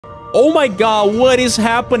Oh my god, what is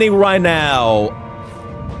happening right now?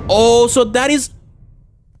 Oh, so that is...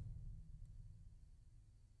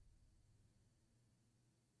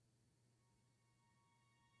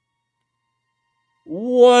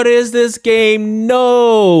 What is this game?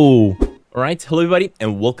 No! Alright, hello everybody,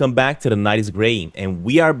 and welcome back to The Night is Grey. And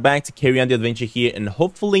we are back to carry on the adventure here, and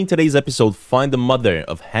hopefully in today's episode, find the mother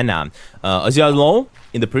of Hannah. As you all know,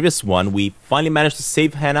 in the previous one, we finally managed to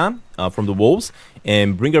save Hannah from the wolves,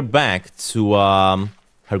 and bring her back to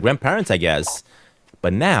her grandparents, I guess.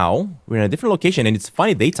 But now, we're in a different location, and it's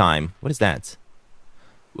finally daytime. What is that?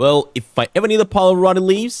 Well, if I ever need a pile of rotted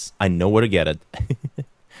leaves, I know where to get it.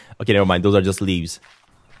 Okay, never mind, those are just leaves.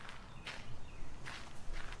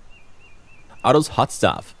 Otto's hot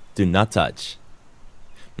stuff. Do not touch.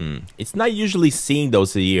 It's not usually seeing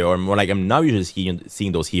those here, or more like I'm not usually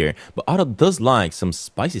seeing those here. But Otto does like some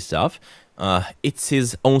spicy stuff. It's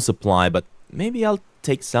his own supply, but maybe I'll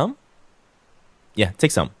take some. Yeah,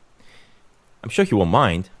 take some. I'm sure he won't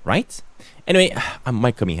mind, right? Anyway, I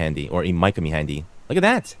might come in handy, or it might come in handy. Look at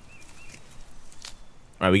that.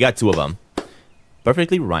 Alright, we got two of them.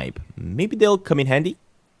 Perfectly ripe. Maybe they'll come in handy.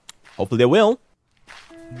 Hopefully they will.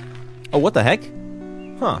 Oh, what the heck?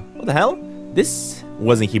 Huh, what the hell? This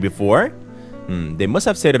wasn't here before. They must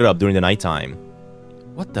have set it up during the nighttime.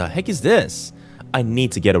 What the heck is this? I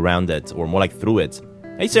need to get around it, or more like through it.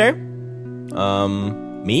 Hey, sir.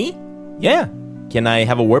 Me? Yeah. Can I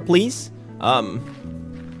have a word, please? Hi,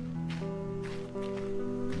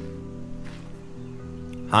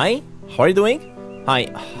 how are you doing? Hi,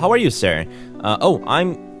 how are you, sir? Oh,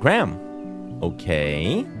 I'm Graham.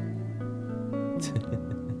 Okay.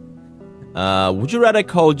 Would you rather I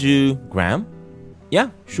called you Graham? Yeah,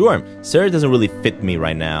 sure. Sir doesn't really fit me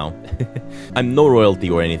right now. I'm no royalty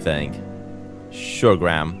or anything. Sure,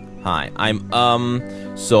 Graham. Hi,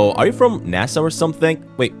 so are you from NASA or something?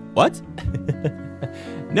 Wait, what?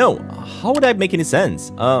 No, how would that make any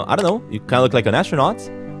sense? I don't know. You kind of look like an astronaut.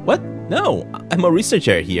 What? No, I'm a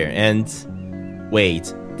researcher here, and...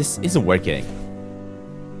 Wait, this isn't working.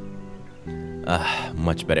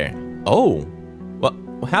 Much better. Oh, what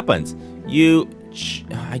happened?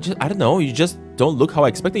 I don't know, you just don't look how I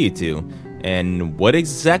expected you to. And what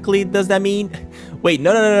exactly does that mean? Wait,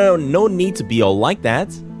 no need to be all like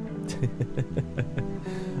that.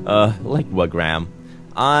 Like what, Graham?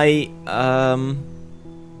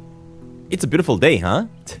 It's a beautiful day, huh?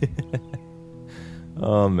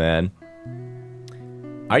 Oh, man.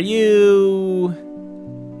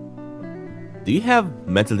 Do you have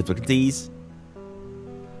mental difficulties?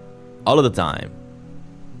 All of the time.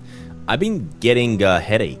 I've been getting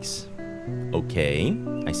headaches. Okay,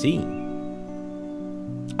 I see.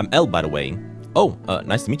 I'm Elle, by the way. Oh,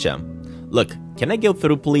 nice to meet you. Look, can I go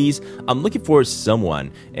through, please? I'm looking for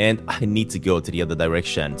someone, and I need to go to the other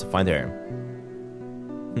direction to find her.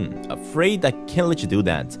 Afraid I can't let you do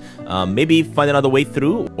that. Maybe find another way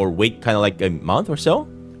through, or wait kind of like a month or so?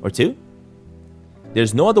 Or two?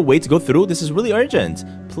 There's no other way to go through? This is really urgent.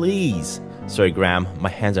 Please. Sorry, Graham. My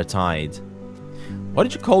hands are tied. Why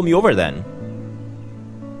did you call me over then?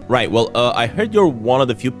 Right, well, I heard you're one of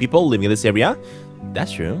the few people living in this area.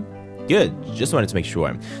 That's true. Good, just wanted to make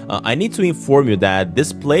sure. I need to inform you that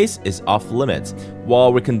this place is off limits.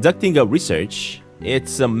 While we're conducting a research,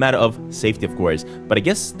 it's a matter of safety, of course, but I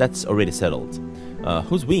guess that's already settled.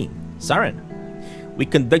 Who's we? Siren. We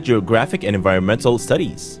conduct geographic and environmental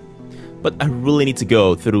studies. But I really need to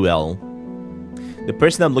go through Elle. The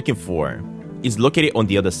person I'm looking for is located on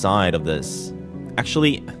the other side of this.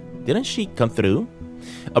 Actually, didn't she come through?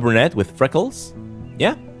 A brunette with freckles?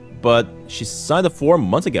 Yeah, but she signed the form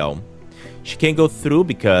months ago. She can't go through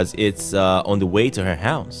because it's on the way to her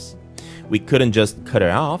house. We couldn't just cut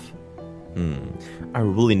her off. I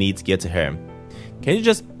really need to get to her. Can you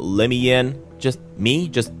just let me in? Just me?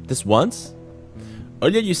 Just this once?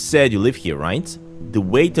 Earlier you said you live here, right? The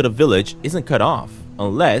way to the village isn't cut off.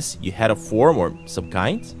 Unless you had a form or some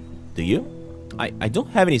kind. Do you? I don't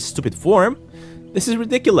have any stupid form. This is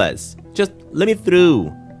ridiculous. Just let me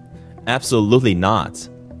through. Absolutely not.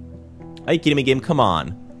 Are you kidding me, game? Come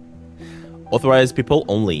on. Authorized people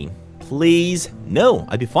only. Please? No,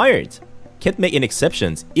 I'd be fired. Can't make any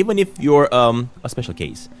exceptions, even if you're a special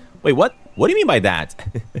case. Wait, what? What do you mean by that?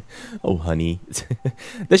 Oh, honey.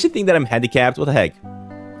 Does she think that I'm handicapped? What the heck?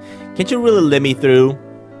 Can't you really let me through?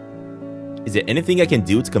 Is there anything I can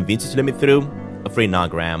do to convince you to let me through? Afraid not,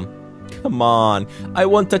 Graham. Come on, I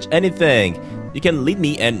won't touch anything. You can lead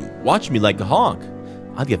me and watch me like a hawk.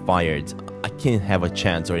 I'll get fired. I can't have a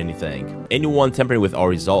chance or anything. Anyone tampering with our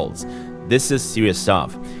results. This is serious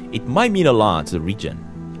stuff. It might mean a lot to the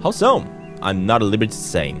region. How so? I'm not at liberty to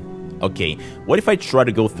say. Okay, what if I try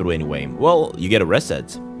to go through anyway? Well, you get arrested.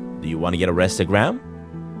 Do you want to get arrested, Graham?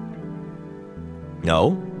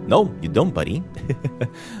 No? No, you don't, buddy.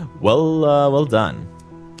 Well done.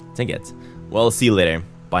 Dang it. Well, see you later.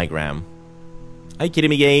 Bye, Graham. Are you kidding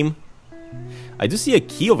me, game? I do see a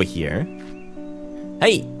key over here.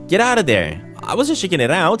 Hey, get out of there. I was just checking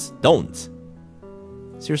it out. Don't.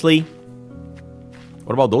 Seriously?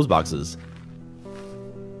 What about those boxes?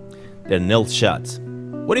 They're nailed shut.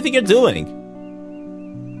 What do you think you're doing?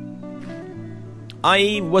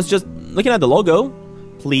 I was just looking at the logo.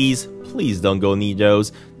 Please, please don't go need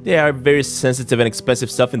those. There are very sensitive and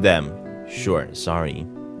expensive stuff in them. Sure, sorry.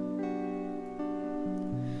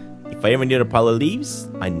 If I ever need a pile of leaves,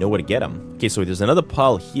 I know where to get them. Okay, so there's another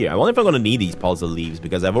pile here. I wonder if I'm gonna need these piles of leaves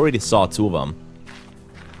because I've already saw 2 of them.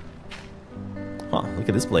 Huh, look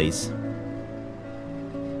at this place.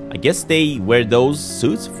 I guess they wear those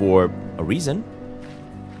suits for a reason.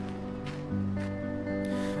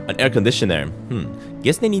 An air conditioner.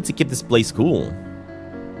 Guess they need to keep this place cool.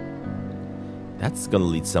 That's gonna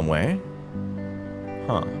lead somewhere.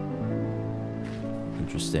 Huh.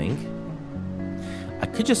 Interesting. I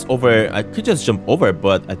could just jump over,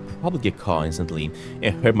 but I'd probably get caught instantly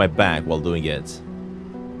and hurt my back while doing it.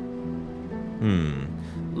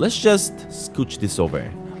 Let's just scooch this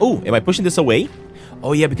over. Oh, am I pushing this away?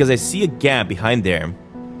 Oh yeah, because I see a gap behind there.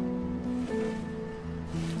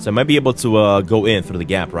 So I might be able to go in through the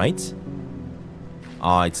gap, right?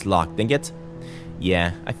 Ah, it's locked, dang it.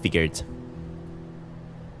 Yeah, I figured.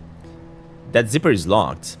 That zipper is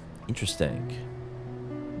locked. Interesting.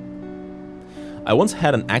 I once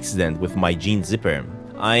had an accident with my jean zipper.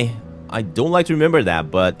 I don't like to remember that,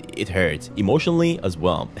 but it hurt. Emotionally as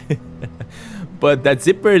well. But that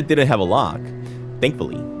zipper didn't have a lock.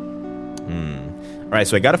 Thankfully. Alright,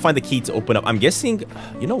 so I gotta find the key to open up. I'm guessing...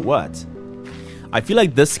 You know what? I feel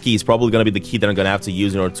like this key is probably gonna be the key that I'm gonna have to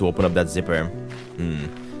use in order to open up that zipper.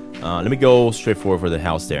 Let me go straight forward for the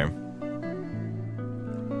house there.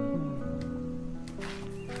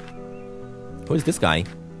 Who is this guy?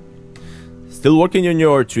 Still working on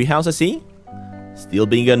your treehouse, I see? Still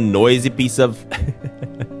being a noisy piece of...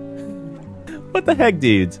 What the heck,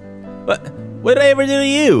 dude? What did I ever do to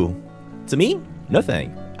you? To me?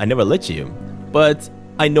 Nothing. I never let you. But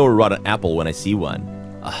I know a rotten apple when I see one.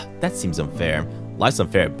 That seems unfair. Life's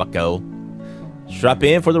unfair, bucko. Strap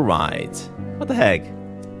in for the ride. What the heck?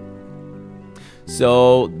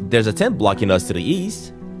 So, there's a tent blocking us to the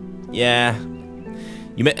east. Yeah.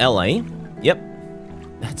 You met LA? Yep.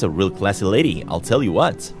 That's a real classy lady, I'll tell you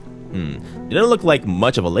what. You don't look like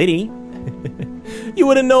much of a lady. You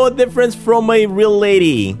wouldn't know a difference from a real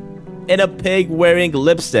lady and a pig wearing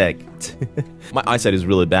lipstick. My eyesight is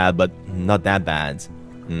really bad, but not that bad.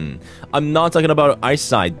 I'm not talking about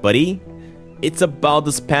eyesight, buddy. It's about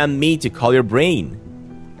the spam meat you call your brain.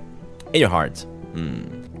 And your heart.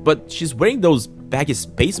 But she's wearing those baggy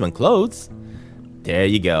spaceman clothes. There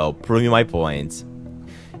you go, proving my point.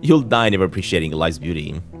 You'll die never appreciating life's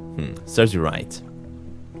beauty. Serves you right.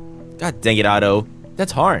 God dang it, Otto.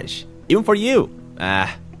 That's harsh. Even for you.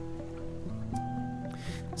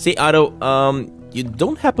 Say, Otto, you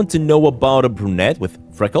don't happen to know about a brunette with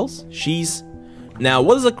freckles? She's... Now,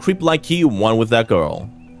 what does a creep like you want with that girl?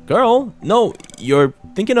 Girl? No, you're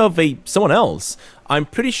thinking of someone else. I'm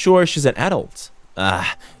pretty sure she's an adult.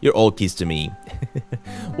 You're old keys to me.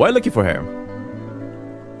 Why are you looking for her?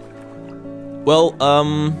 Well,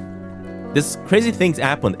 this crazy things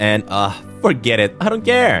happened and, forget it. I don't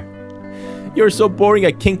care. You're so boring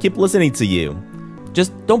I can't keep listening to you.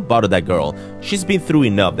 Just don't bother that girl. She's been through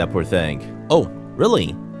enough, that poor thing. Oh,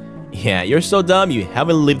 really? Yeah, you're so dumb you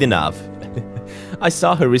haven't lived enough. I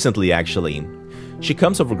saw her recently, actually. She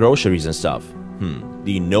comes over groceries and stuff.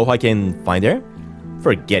 Do you know how I can find her?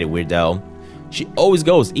 Forget it, weirdo. She always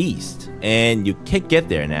goes east, and you can't get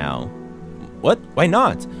there now. What? Why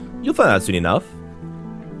not? You'll find out soon enough.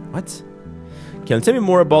 What? Can you tell me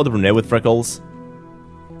more about the brunette with freckles?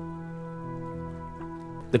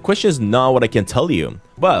 The question is not what I can tell you,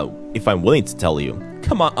 but if I'm willing to tell you.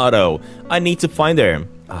 Come on, Otto. I need to find her.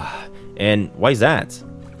 And why is that?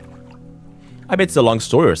 I bet it's a long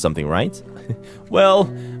story or something, right? Well,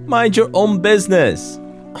 mind your own business.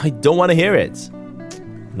 I don't want to hear it.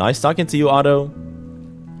 Nice talking to you, Otto.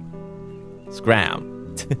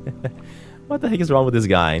 Scram. What the heck is wrong with this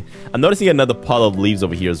guy? I'm noticing another pile of leaves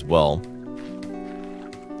over here as well.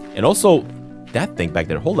 And also, that thing back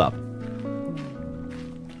there. Hold up.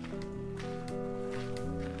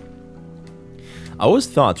 I always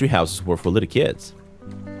thought tree houses were for little kids.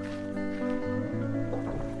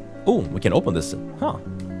 Oh, we can open this. Huh.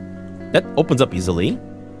 That opens up easily.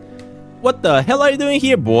 What the hell are you doing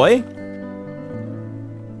here, boy?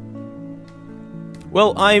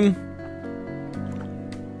 Well,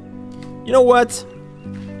 you know what?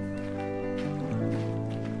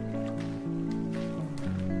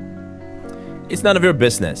 It's none of your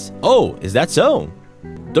business. Oh, is that so?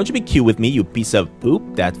 Don't you be cute with me, you piece of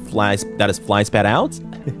poop that is fly spat out?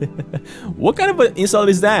 What kind of an insult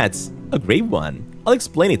is that? A great one. I'll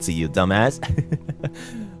explain it to you, dumbass.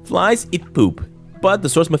 Flies eat poop, but the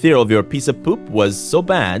source material of your piece of poop was so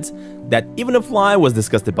bad that even a fly was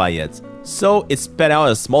disgusted by it. So it spat out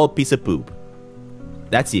a small piece of poop.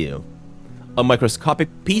 That's you. A microscopic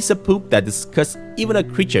piece of poop that disgusts even a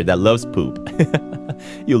creature that loves poop.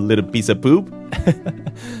 You little piece of poop.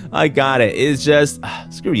 I got it. It's just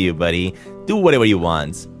screw you, buddy. Do whatever you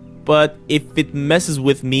want. But if it messes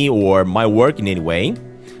with me or my work in any way,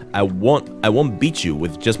 I won't beat you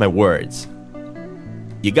with just my words.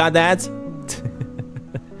 You got that?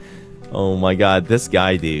 Oh my god, this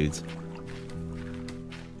guy, dude.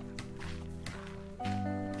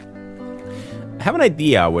 I have an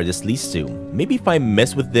idea where this leads to. Maybe if I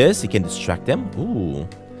mess with this, it can distract them. Ooh.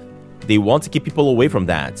 They want to keep people away from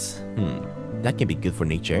that. That can be good for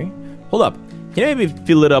nature. Hold up. Can I maybe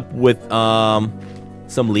fill it up with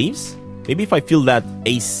some leaves? Maybe if I fill that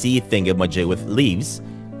AC thing in my jig with leaves,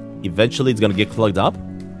 eventually it's gonna get plugged up.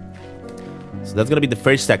 So that's gonna be the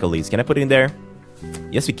first stack of leaves. Can I put it in there?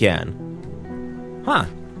 Yes, we can. Huh.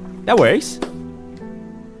 That works.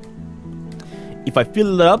 If I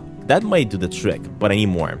fill it up, that might do the trick, but I need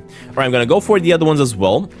more. Alright, I'm gonna go for the other ones as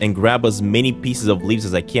well and grab as many pieces of leaves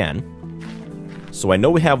as I can. So I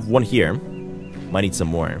know we have one here. Might need some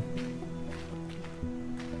more.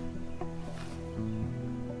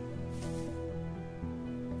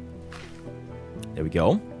 There we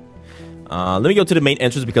go. Let me go to the main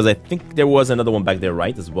entrance because I think there was another one back there,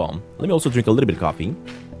 right, as well. Let me also drink a little bit of coffee.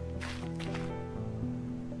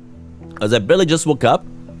 As I barely just woke up,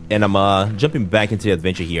 and I'm jumping back into the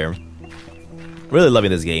adventure here. Really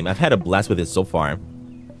loving this game. I've had a blast with it so far.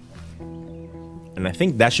 And I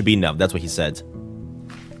think that should be enough. That's what he said.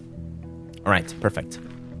 Alright, perfect.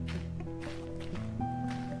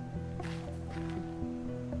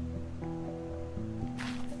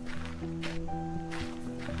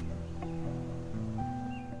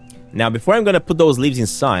 Now, before I'm gonna put those leaves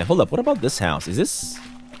inside, hold up, what about this house? Is this...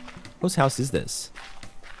 whose house is this?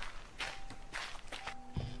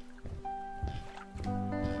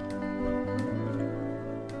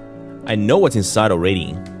 I know what's inside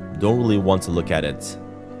already. Don't really want to look at it.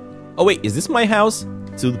 Oh wait, is this my house?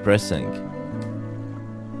 Too depressing.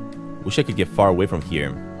 Wish I could get far away from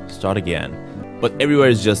here. Start again. But everywhere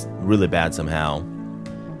is just really bad somehow.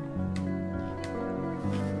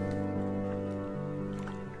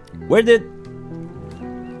 Where did...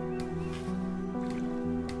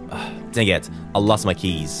 dang it. I lost my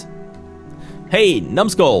keys. Hey,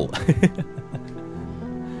 numbskull!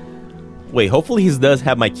 Wait, hopefully he does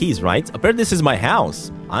have my keys, right? Apparently this is my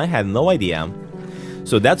house. I had no idea.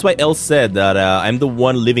 So that's why Elle said that I'm the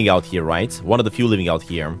one living out here, right? One of the few living out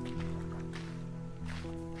here.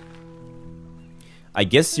 I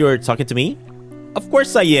guess you're talking to me? Of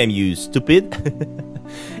course I am, you stupid.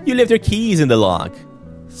 You left your keys in the lock.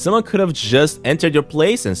 Someone could have just entered your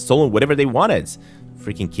place and stolen whatever they wanted.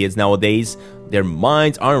 Freaking kids nowadays, their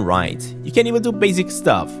minds aren't right. You can't even do basic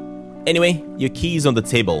stuff. Anyway, your key's on the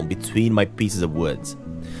table between my pieces of wood.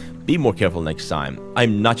 Be more careful next time.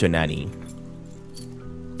 I'm not your nanny.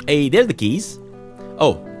 Hey, there's the keys.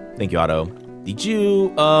 Oh, thank you, Otto. Did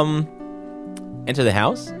you, enter the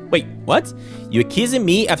house? Wait, what? You're kissing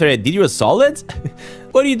me after I did you a solid?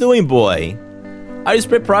 What are you doing, boy? I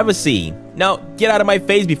respect privacy. Now, get out of my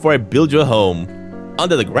face before I build you a home.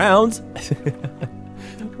 Under the ground?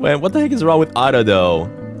 Well, what the heck is wrong with Otto, though?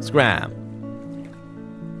 Scram.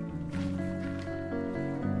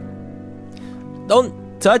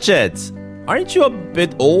 Don't touch it. Aren't you a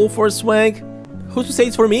bit old for a swag? Who's to say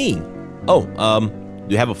it's for me? Oh, do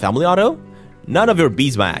you have a family, Otto? None of your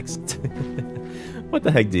beeswax. What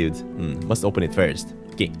the heck, dude? Must open it first.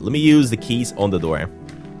 Okay, let me use the keys on the door.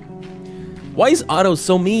 Why is Otto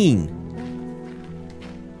so mean?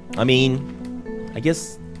 I mean, I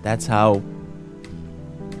guess that's how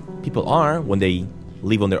people are when they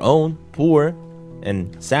live on their own, poor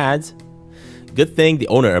and sad. Good thing the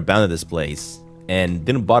owner abandoned this place and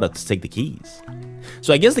didn't bother to take the keys.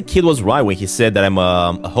 So I guess the kid was right when he said that I'm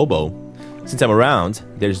a hobo. Since I'm around,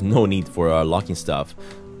 there's no need for locking stuff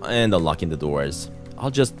and unlocking the doors.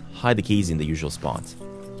 I'll just hide the keys in the usual spot.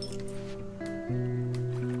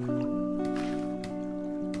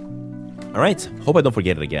 Alright, hope I don't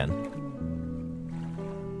forget it again.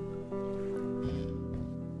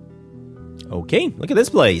 Okay, look at this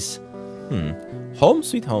place. Home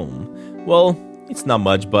sweet home. Well, it's not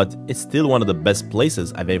much, but it's still one of the best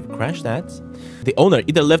places I've ever crashed at. The owner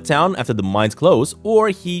either left town after the mines closed, or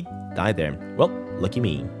he died there. Well, lucky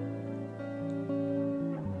me.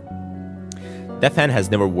 That fan has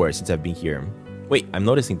never worked since I've been here. Wait, I'm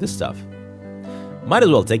noticing this stuff. Might as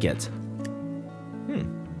well take it.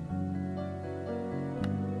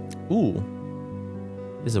 Ooh.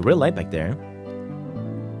 There's a real light back there.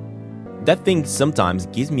 That thing sometimes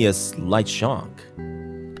gives me a slight shock.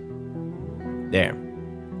 There.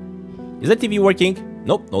 Is that TV working?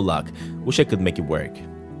 Nope, no luck. Wish I could make it work.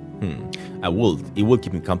 I would. It would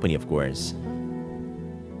keep me company, of course.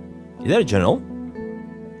 Is that a journal?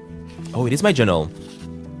 Oh, it is my journal.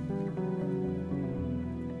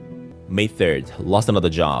 May 3rd. Lost another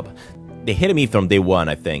job. They hated me from day one,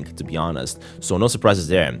 I think, to be honest. So no surprises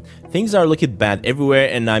there. Things are looking bad everywhere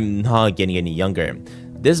and I'm not getting any younger.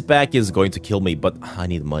 This bag is going to kill me, but I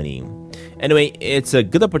need money. Anyway, it's a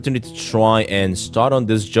good opportunity to try and start on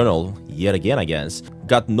this journal yet again, I guess.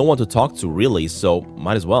 Got no one to talk to really, so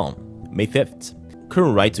might as well. May 5th.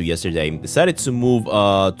 Couldn't write to yesterday. Decided to move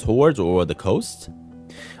towards or the coast.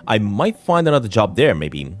 I might find another job there,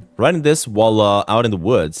 maybe. Writing this while out in the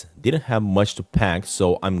woods. Didn't have much to pack,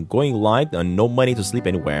 so I'm going light and no money to sleep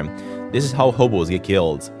anywhere. This is how hobos get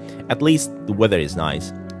killed. At least the weather is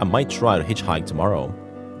nice. I might try to hitchhike tomorrow.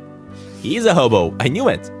 He's a hobo. I knew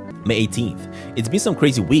it. May 18th. It's been some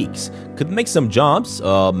crazy weeks. Could make some jobs.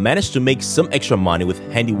 Managed to make some extra money with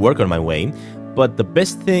handiwork on my way. But the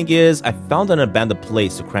best thing is I found an abandoned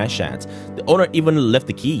place to crash at. The owner even left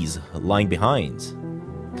the keys lying behind.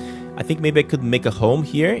 I think maybe I could make a home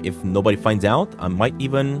here if nobody finds out. I might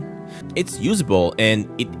even... It's usable and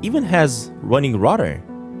it even has running water.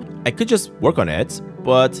 I could just work on it,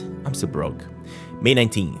 but I'm still broke. May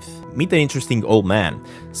 19th. Meet an interesting old man.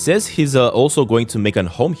 Says he's also going to make a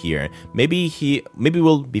home here. Maybe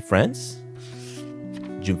we'll be friends?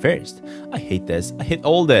 June 1st. I hate this. I hate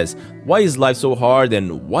all this. Why is life so hard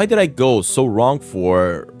and why did I go so wrong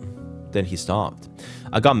for... Then he stopped.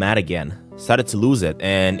 I got mad again. Started to lose it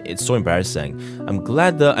and it's so embarrassing. I'm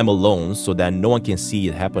glad that I'm alone so that no one can see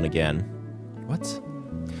it happen again. What?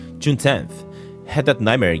 June 10th. Had that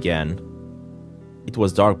nightmare again. It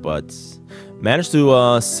was dark but managed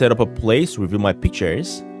to set up a place to review my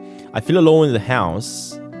pictures. I feel alone in the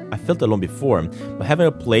house. I felt alone before, but having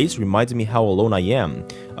a place reminds me how alone I am.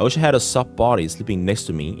 I wish I had a soft body sleeping next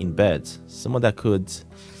to me in bed. Someone that could...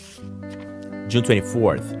 June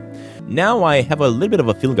 24th. Now I have a little bit of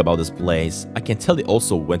a feeling about this place. I can tell it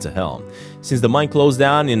also went to hell. Since the mine closed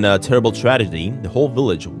down in a terrible tragedy, the whole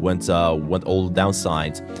village went all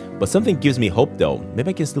downside. But something gives me hope though. Maybe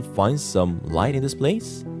I can still find some light in this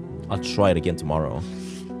place? I'll try it again tomorrow.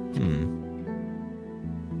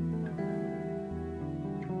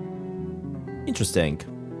 Interesting.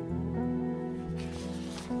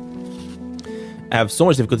 I have so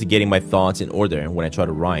much difficulty getting my thoughts in order when I try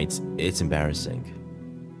to write. It's embarrassing.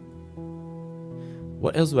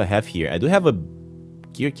 What else do I have here? I do have a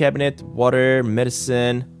gear cabinet, water,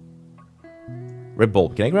 medicine, red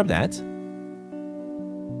bulb. Can I grab that?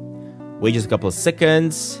 Wait just a couple of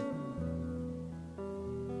seconds.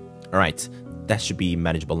 Alright, that should be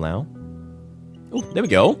manageable now. Oh, there we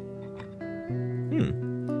go.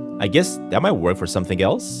 I guess that might work for something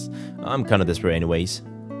else. I'm kind of desperate anyways.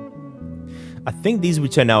 I think these will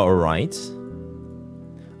turn out alright.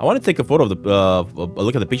 I want to take a photo of the, a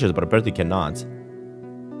look at the pictures, but apparently cannot.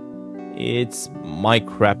 It's my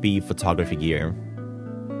crappy photography gear.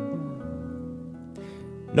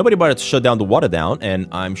 Nobody bothered to shut down the water down, and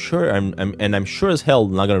I'm sure as hell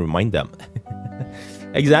not gonna remind them.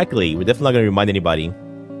 Exactly, we're definitely not gonna remind anybody.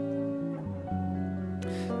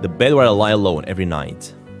 The bed where I lie alone every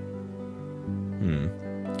night.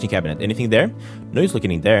 Kitchen cabinet. Anything there? No use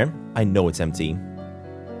looking in there. I know it's empty.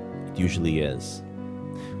 It usually is.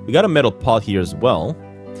 We got a metal pot here as well.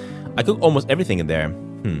 I cook almost everything in there.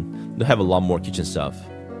 Do have a lot more kitchen stuff.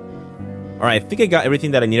 Alright, I think I got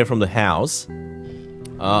everything that I needed from the house.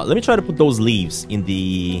 Let me try to put those leaves in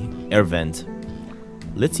the air vent.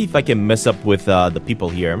 Let's see if I can mess up with the people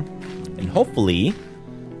here. And hopefully,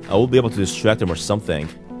 I will be able to distract them or something.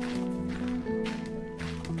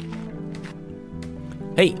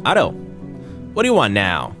 Hey, Otto. What do you want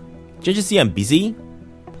now? Can't you see I'm busy?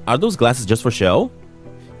 Are those glasses just for show?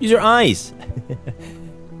 Use your eyes!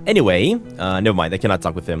 Anyway, never mind. I cannot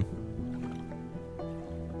talk with him.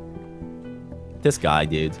 This guy,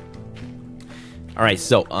 dude. Alright,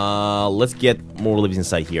 so, let's get more leaves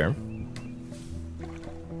inside here.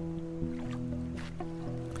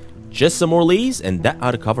 Just some more leaves, and that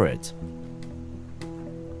ought to cover it.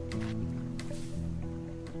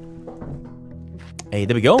 Hey,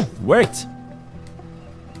 there we go. Worked.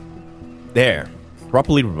 There.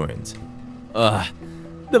 Properly ruined. Ugh.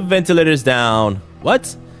 The ventilator's down.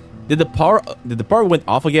 What? Did the power went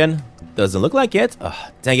off again? Doesn't look like it.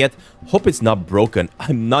 Ugh, dang it. Hope it's not broken.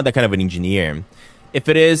 I'm not that kind of an engineer. If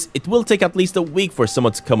it is, it will take at least a week for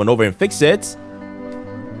someone to come on over and fix it.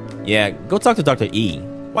 Yeah, go talk to Dr. E.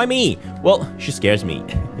 Why me? Well, she scares me.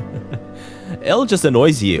 Elle just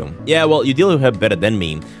annoys you. Yeah, well, you deal with her better than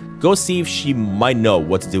me. Go see if she might know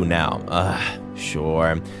what to do now.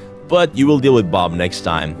 Sure. But you will deal with Bob next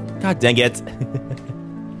time. God dang it.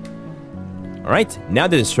 Alright, now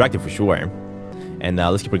they're distracted for sure. And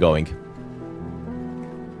let's keep her going.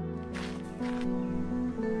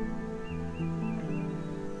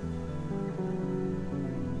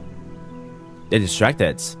 They're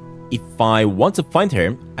distracted. If I want to find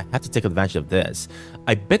her, I have to take advantage of this.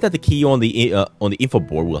 I bet that the key on the info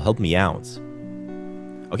board will help me out.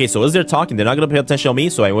 Okay, so as they're talking, they're not gonna pay attention on me,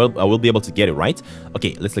 so I will be able to get it, right?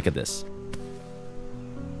 Okay, let's look at this.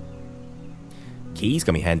 Keys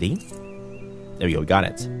come in handy. There we go, got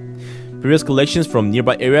it. Previous collections from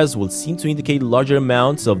nearby areas will seem to indicate larger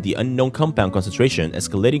amounts of the unknown compound concentration,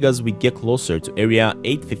 escalating as we get closer to area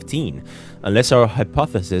 815. Unless our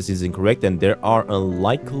hypothesis is incorrect, and there are,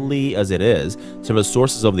 unlikely as it is, several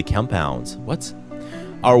sources of the compound. What?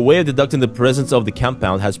 Our way of deducting the presence of the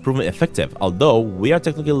compound has proven effective, although we are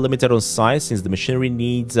technically limited on size since the machinery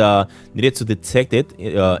needed to detect it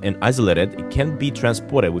and isolate it. It can be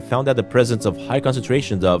transported. We found that the presence of high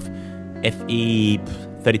concentrations of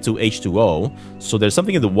Fe32H2O, so there's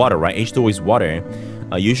something in the water, right? H2O is water,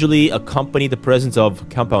 usually accompany the presence of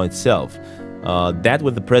compound itself. That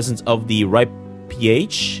with the presence of the right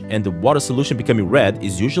pH and the water solution becoming red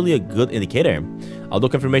is usually a good indicator, although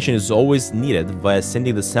confirmation is always needed via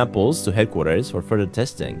sending the samples to headquarters for further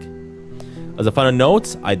testing. As a final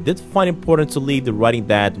note, I did find important to leave the writing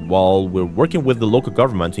that while we're working with the local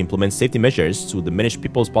government to implement safety measures to diminish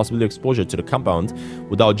people's possible exposure to the compound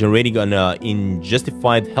without generating an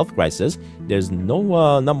unjustified health crisis, there's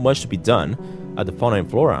not much to be done at the fauna and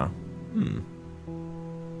flora.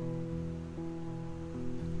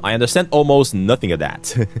 I understand almost nothing of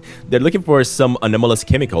that. They're looking for some anomalous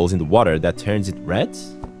chemicals in the water that turns it red?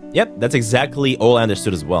 Yep, that's exactly all I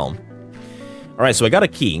understood as well. Alright, so I got a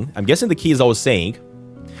key. I'm guessing the key is always saying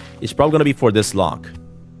it's probably gonna be for this lock.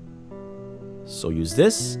 So use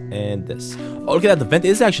this and this. Oh, look at that, the vent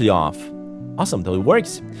is actually off. Awesome, though it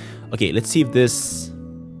works. Okay, let's see if this...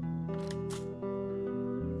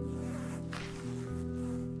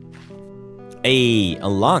 Hey,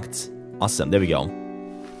 unlocked. Awesome, there we go.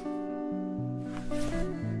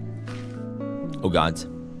 Oh god.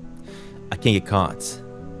 I can't get caught.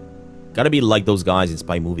 Gotta be like those guys in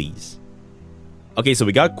spy movies. Okay, so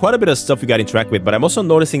we got quite a bit of stuff we got to interact with, but I'm also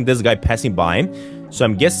noticing this guy passing by. So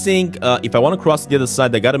I'm guessing if I want to cross to the other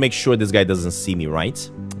side, I gotta make sure this guy doesn't see me, right?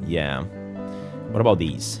 Yeah. What about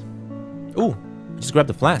these? Ooh, just grab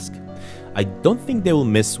the flask. I don't think they will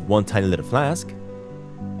miss one tiny little flask.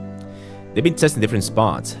 They've been testing different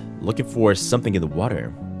spots, looking for something in the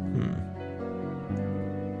water.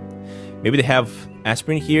 Maybe they have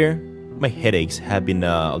aspirin here? My headaches have been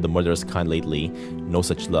of the murderous kind lately. No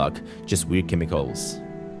such luck. Just weird chemicals.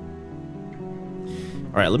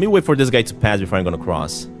 Alright, let me wait for this guy to pass before I'm gonna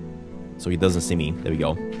cross. So he doesn't see me. There we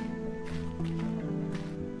go.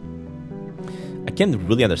 I can't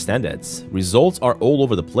really understand it. Results are all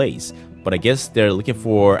over the place. But I guess they're looking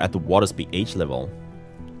for at the water's pH level.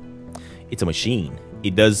 It's a machine.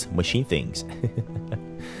 It does machine things.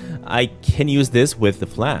 I can use this with the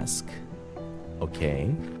flask.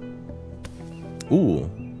 Okay. Ooh.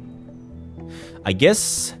 I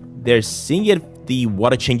guess they're seeing if the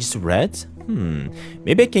water changes to red.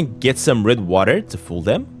 Maybe I can get some red water to fool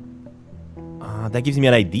them. That gives me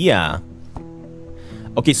an idea.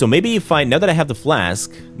 Okay, so maybe if now that I have the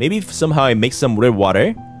flask, maybe if somehow I make some red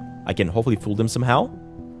water, I can hopefully fool them somehow.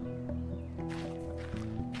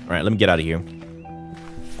 Alright, let me get out of here.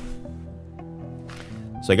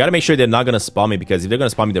 So I gotta make sure they're not gonna spawn me, because if they're gonna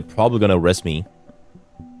spawn me, they're probably gonna arrest me.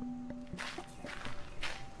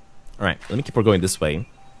 Alright, let me keep on going this way.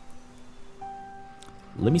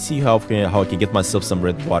 Let me see how I can get myself some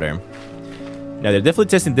red water. Now, they're definitely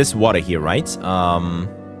testing this water here, right?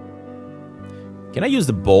 Can I use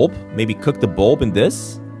the bulb? Maybe cook the bulb in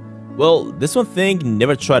this? Well, this one thing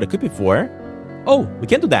never tried to cook before. Oh, we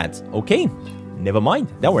can do that. Okay, never mind.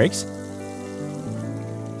 That works.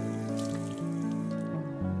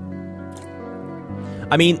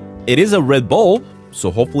 I mean, it is a red bulb,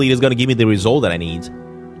 so hopefully it is going to give me the result that I need.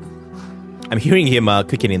 I'm hearing him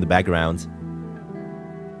cooking in the background.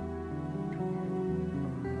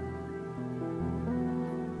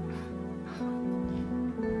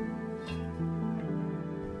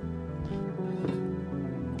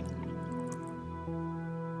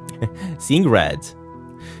 Seeing red.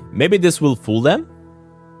 Maybe this will fool them?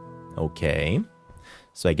 Okay.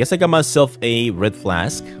 So I guess I got myself a red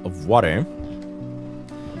flask of water.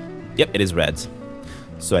 Yep, it is red.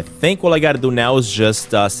 So I think all I gotta do now is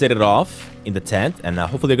just set it off in the tent, and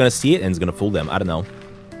hopefully they're gonna see it and it's gonna fool them. I don't know.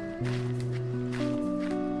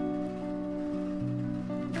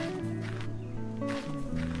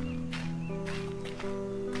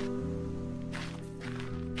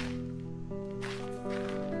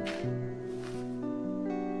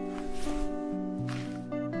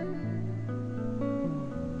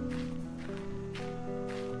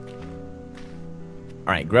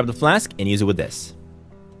 Alright, grab the flask and use it with this.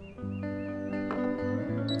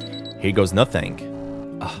 Here goes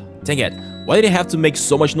nothing. Ah, dang it. Why did it have to make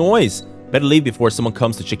so much noise? Better leave before someone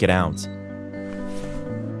comes to check it out.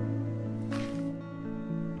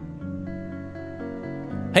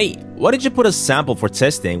 Hey, why did you put a sample for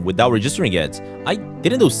testing without registering it? I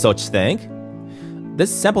didn't do such thing.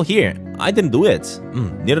 This sample here, I didn't do it.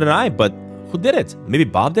 Neither did I, but who did it? Maybe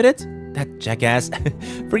Bob did it? That jackass.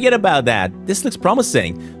 Forget about that. This looks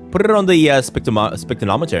promising. Put it on the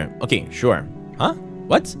spectrometer. Okay, sure. Huh?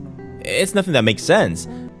 What? It's nothing that makes sense.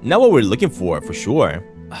 Not what we're looking for sure.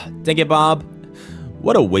 Dang it, Bob.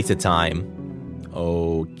 What a waste of time.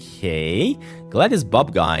 Okay. Glad this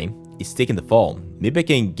Bob guy is taking the fall. Maybe I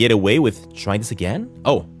can get away with trying this again?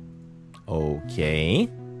 Oh. Okay.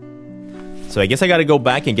 So I guess I gotta go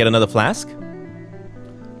back and get another flask.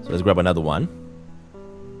 So let's grab another one.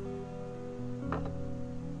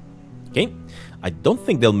 Okay. I don't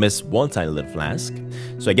think they'll miss one tiny little flask.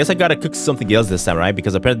 So I guess I gotta cook something else this time, right?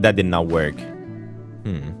 Because apparently that did not work.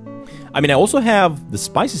 I mean, I also have the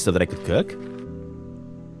spicy stuff that I could cook.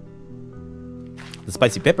 The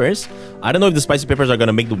spicy peppers. I don't know if the spicy peppers are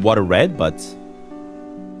gonna make the water red, but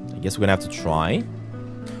I guess we're gonna have to try.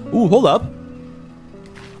 Ooh, hold up.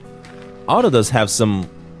 Otto does have some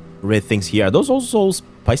red things here. Are those also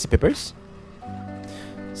spicy peppers?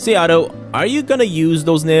 Say, Otto, are you gonna use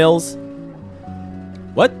those nails?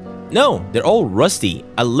 What? No, they're all rusty.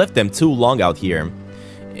 I left them too long out here.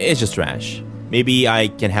 It's just trash. Maybe I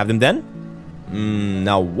can have them then?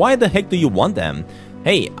 Now why the heck do you want them?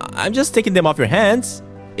 Hey, I'm just taking them off your hands.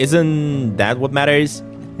 Isn't that what matters?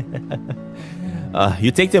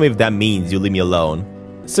 You take them if that means you leave me alone.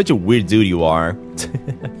 Such a weird dude you are.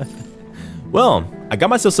 Well, I got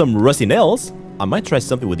myself some rusty nails. I might try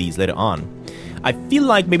something with these later on. I feel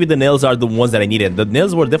like maybe the nails are the ones that I needed. The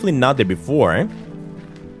nails were definitely not there before.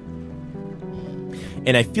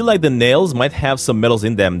 And I feel like the nails might have some metals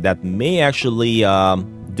in them that may actually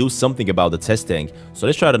do something about the testing. So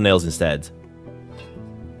let's try the nails instead.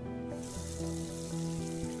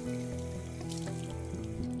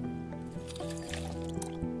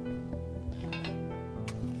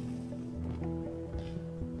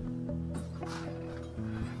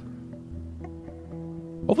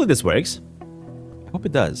 Hopefully this works. I hope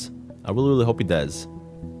it does. I really, really hope it does.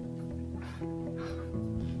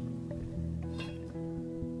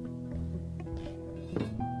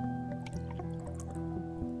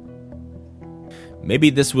 Maybe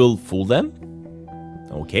this will fool them?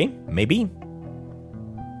 Okay, maybe.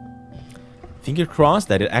 Finger crossed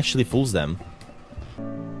that it actually fools them.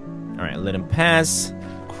 Alright, let him pass.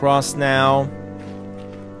 Cross now.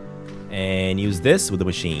 And use this with the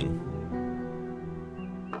machine.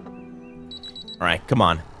 Alright, come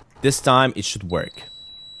on. This time it should work.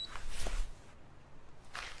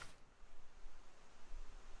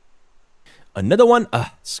 Another one?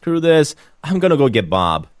 Screw this. I'm gonna go get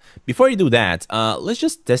Bob. Before you do that, let's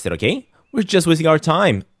just test it, okay? We're just wasting our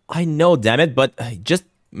time. I know, damn it, but just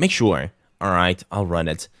make sure. Alright, I'll run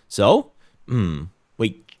it. So?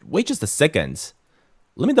 Wait just a second.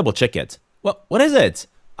 Let me double check it. What is it?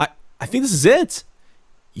 I think this is it.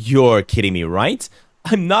 You're kidding me, right?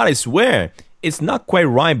 I'm not, I swear. It's not quite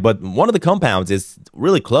right, but one of the compounds is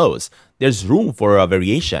really close. There's room for a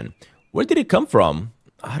variation. Where did it come from?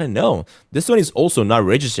 I don't know. This one is also not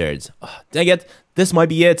registered. Dang it, this might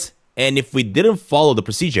be it. And if we didn't follow the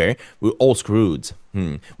procedure, we're all screwed.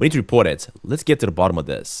 We need to report it. Let's get to the bottom of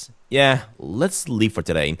this. Yeah, let's leave for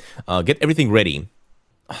today. Get everything ready.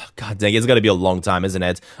 God dang, it's gonna be a long time, isn't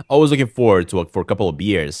it? I was looking forward to it for a couple of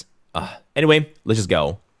beers. Anyway, let's just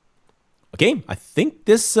go. Okay, I think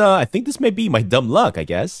this may be my dumb luck, I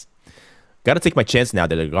guess. Gotta take my chance now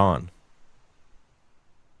that they're gone.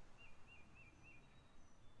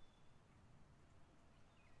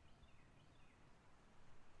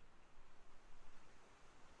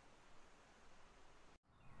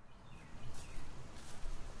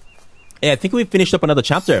 Hey, I think we finished up another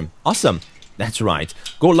chapter. Awesome. That's right.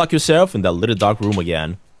 Go lock yourself in that little dark room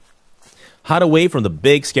again. Hide away from the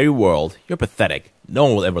big, scary world. You're pathetic. No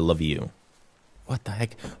one will ever love you. What the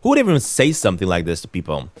heck? Who would even say something like this to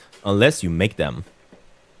people? Unless you make them.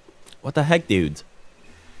 What the heck, dude?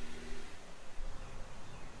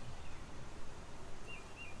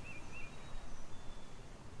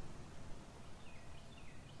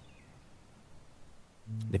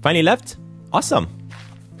 They finally left? Awesome.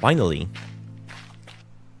 Finally.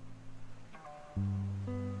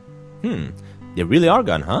 They really are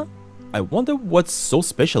gone, huh? I wonder what's so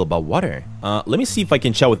special about water. Let me see if I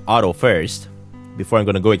can chat with Otto first before I'm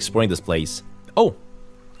gonna go exploring this place. Oh,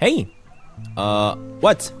 hey.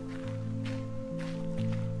 What?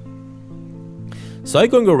 So I'm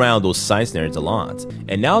going around those science nerds a lot,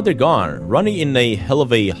 and now they're gone, running in a hell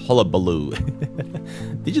of a hullabaloo.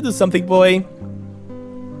 Did you do something, boy?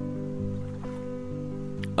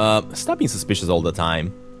 Stop being suspicious all the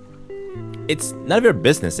time. It's none of your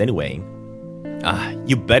business anyway.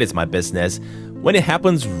 You bet it's my business when it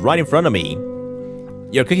happens right in front of me.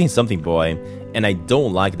 You're cooking something, boy, and I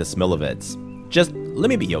don't like the smell of it. Just let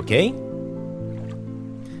me be, okay?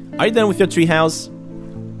 Are you done with your treehouse?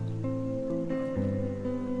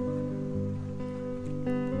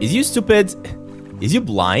 Is you stupid? Is you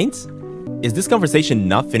blind? Is this conversation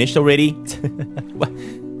not finished already?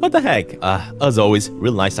 What the heck? As always,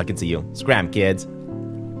 real nice talking to you. Scram, kids.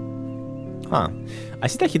 Huh. I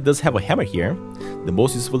see that he does have a hammer here. The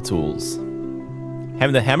most useful tools.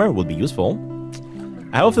 Having the hammer will be useful.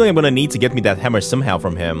 I have a feeling I'm gonna need to get me that hammer somehow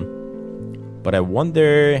from him. But I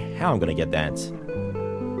wonder how I'm gonna get that.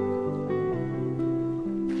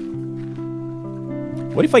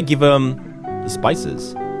 What if I give him the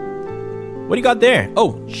spices? What do you got there?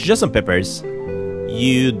 Oh, just some peppers.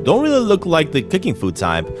 You don't really look like the cooking food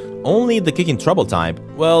type, only the cooking trouble type.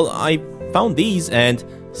 Well, I found these and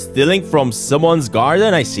stealing from someone's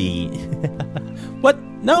garden, I see. What?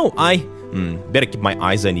 No, I better keep my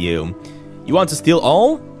eyes on you. You want to steal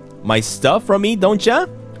all my stuff from me, don't ya?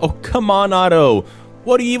 Oh, come on, Otto.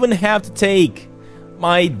 What do you even have to take?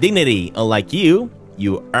 My dignity, unlike you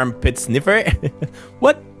armpit sniffer.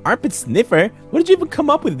 What? Armpit sniffer? Where did you even come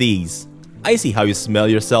up with these? I see how you smell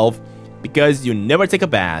yourself. Because you never take a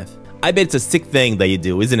bath. I bet it's a sick thing that you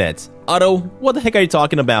do, isn't it? Otto, what the heck are you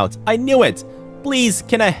talking about? I knew it. Please,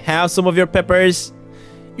 can I have some of your peppers?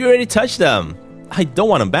 You already touched them. I don't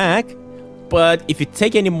want them back. But if you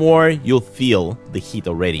take any more, you'll feel the heat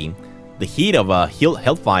already. The heat of a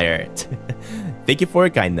hellfire. Thank you for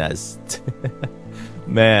your kindness.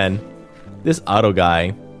 Man, this Otto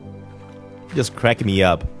guy just cracking me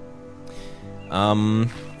up. I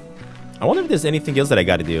wonder if there's anything else that I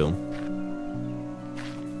gotta do.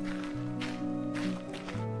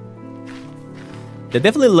 They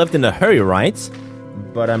definitely left in a hurry, right?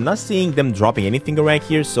 But I'm not seeing them dropping anything around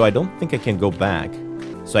here, so I don't think I can go back.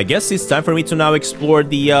 So I guess it's time for me to now explore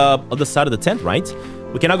the other side of the tent, right?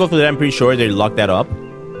 We cannot go through that, I'm pretty sure they locked that up.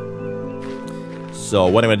 So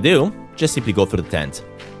what I'm gonna do, just simply go through the tent.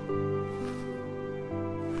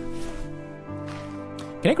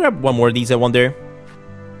 Can I grab one more of these, I wonder?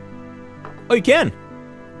 Oh, you can!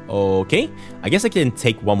 Okay, I guess I can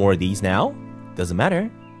take one more of these now. Doesn't matter.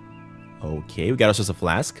 Okay, we got ourselves a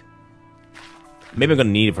flask. Maybe I'm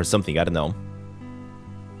gonna need it for something, I don't know.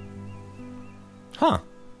 Huh.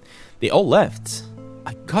 They all left.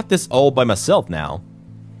 I got this all by myself now.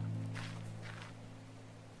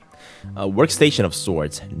 A workstation of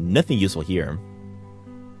sorts. Nothing useful here.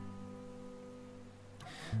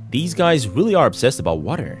 These guys really are obsessed about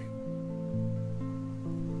water.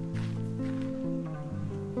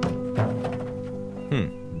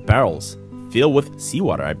 Barrels. Filled with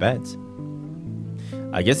seawater, I bet.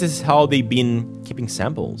 I guess this is how they've been keeping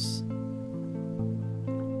samples.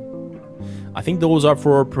 I think those are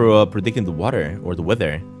for predicting the water or the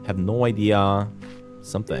weather. Have no idea.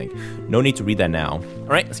 Something. No need to read that now.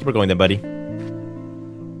 Alright, let's keep going then, buddy.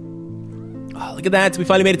 Oh, look at that. We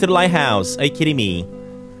finally made it to the lighthouse. Are you kidding me?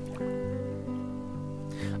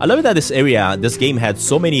 I love it that this area, this game had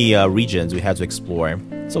so many regions we had to explore.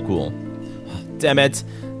 So cool. Damn it.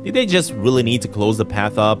 Did they just really need to close the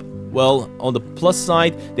path up? Well, on the plus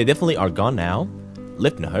side, they definitely are gone now.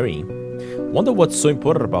 Left in a hurry. Wonder what's so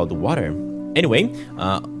important about the water. Anyway,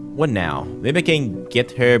 what now? Maybe I can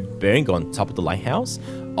get her bearing on top of the lighthouse?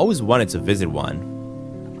 Always wanted to visit one.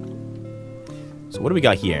 So what do we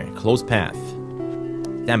got here? Closed path.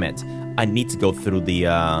 Damn it. I need to go through the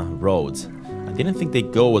road. I didn't think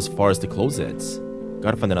they'd go as far as to close it.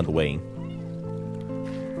 Gotta find another way.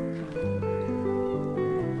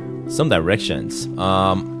 Some directions.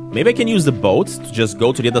 Maybe I can use the boat to just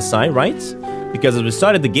go to the other side, right? Because as we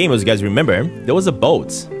started the game, as you guys remember, there was a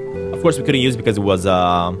boat. A Of course, we couldn't use it because it was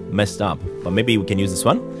messed up. But maybe we can use this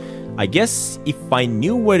one. I guess if I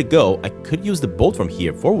knew where to go, I could use the boat from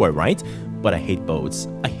here forward, right? But I hate boats.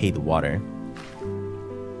 I hate the water.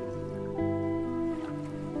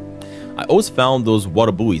 I always found those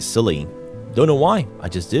water buoys silly. Don't know why, I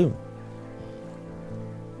just do.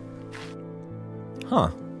 Huh.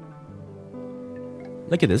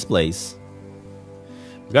 Look at this place.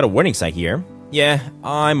 We got a warning sign here. Yeah,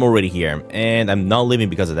 I'm already here, and I'm not leaving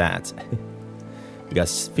because of that. We got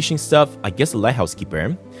fishing stuff. I guess the lighthouse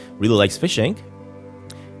keeper really likes fishing.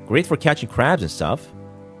 Great for catching crabs and stuff.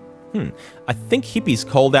 I think hippies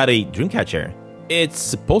call that a dream catcher. It's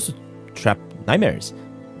supposed to trap nightmares,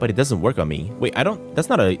 but it doesn't work on me. Wait, I don't...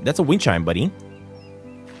 That's a wind chime, buddy.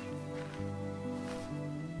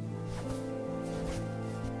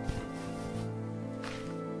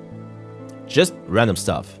 Just random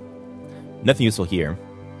stuff. Nothing useful here.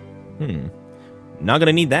 Not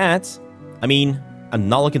gonna need that. I mean, I'm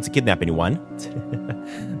not looking to kidnap anyone.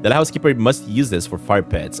 The housekeeper must use this for fire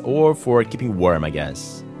pits or for keeping warm, I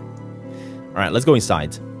guess. Alright, let's go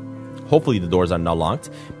inside. Hopefully the doors are not locked.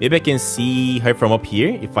 Maybe I can see her from up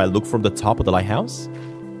here if I look from the top of the lighthouse.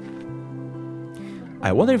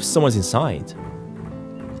 I wonder if someone's inside.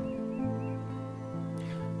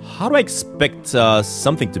 How do I expect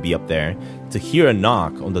something to be up there to hear a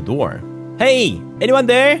knock on the door? Hey, anyone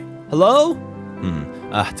there? Hello?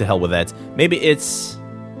 To hell with that. Maybe it's...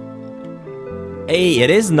 Hey, it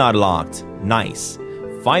is not locked. Nice.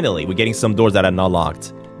 Finally, we're getting some doors that are not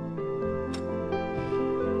locked.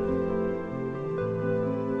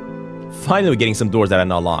 Finally, we're getting some doors that are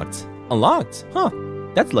not locked. Unlocked? Huh.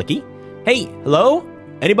 That's lucky. Hey, hello?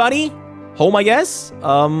 Anybody? Home, I guess?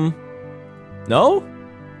 No?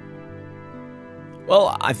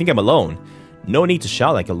 Well, I think I'm alone. No need to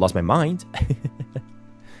shout like I lost my mind.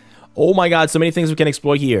 Oh my god, so many things we can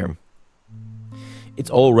explore here.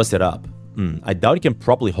 It's all rusted up. I doubt it can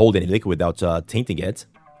properly hold any liquid without tainting it.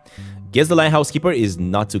 Guess the lighthouse keeper is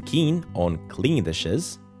not too keen on cleaning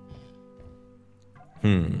dishes.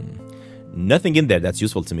 Nothing in there that's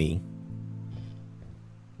useful to me.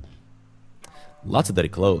 Lots of dirty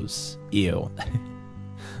clothes. Ew.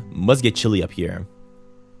 Must get chilly up here.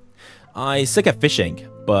 I suck at fishing,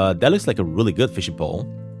 but that looks like a really good fishing pole.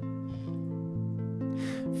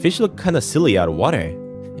 Fish look kinda silly out of water.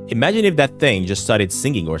 Imagine if that thing just started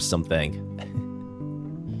singing or something.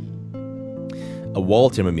 A wall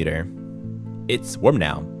thermometer. It's warm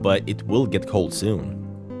now, but it will get cold soon.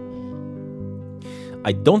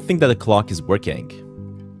 I don't think that the clock is working.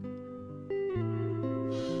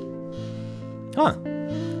 Huh.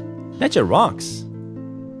 That just rocks.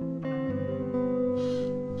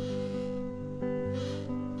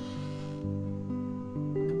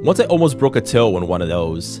 Once I almost broke a toe on one of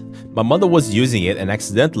those. My mother was using it and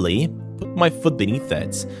accidentally put my foot beneath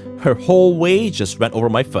it. Her whole weight just ran over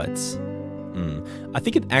my foot. I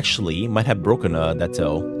think it actually might have broken that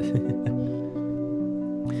toe.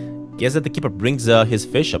 Guess that the keeper brings his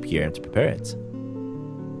fish up here to prepare it.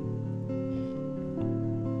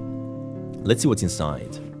 Let's see what's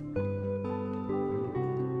inside.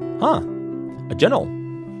 Huh, a journal.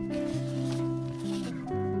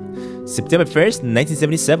 September 1st,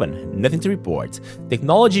 1977. Nothing to report.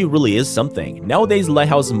 Technology really is something. Nowadays, the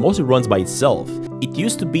lighthouse mostly runs by itself. It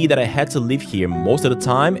used to be that I had to live here most of the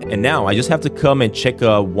time, and now I just have to come and check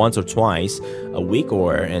once or twice a week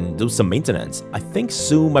and do some maintenance. I think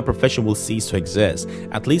soon my profession will cease to exist,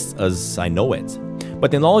 at least as I know it.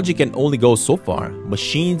 But technology can only go so far.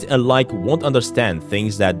 Machines alike won't understand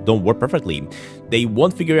things that don't work perfectly. They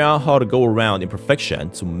won't figure out how to go around imperfection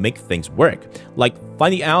to make things work. Like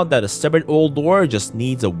finding out that a stubborn old door just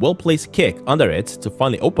needs a well-placed kick under it to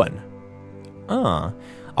finally open.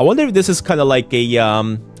 I wonder if this is kind of like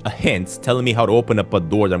a hint telling me how to open up a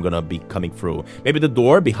door that I'm gonna be coming through. Maybe the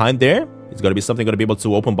door behind there is gonna be something I'm gonna be able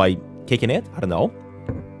to open by kicking it? I don't know.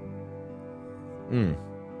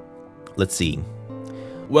 Let's see.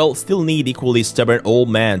 Well, still need equally stubborn old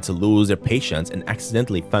man to lose their patience and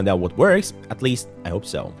accidentally find out what works. At least, I hope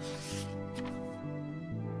so.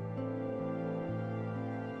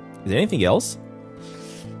 Is there anything else?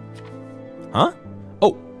 Huh?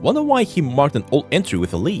 Oh, wonder why he marked an old entry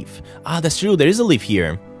with a leaf. Ah, that's true, there is a leaf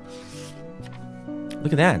here.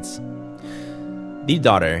 Look at that. Dear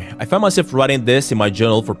daughter, I found myself writing this in my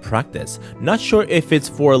journal for practice. Not sure if it's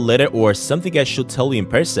for a letter or something I should tell you in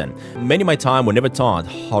person. Many of my time were never taught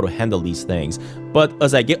how to handle these things. But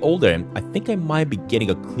as I get older, I think I might be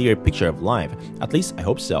getting a clear picture of life. At least I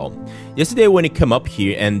hope so. Yesterday when you came up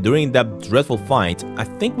here and during that dreadful fight, I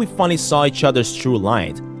think we finally saw each other's true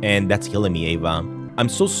light. And that's killing me, Ava. I'm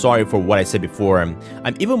so sorry for what I said before.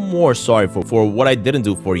 I'm even more sorry for what I didn't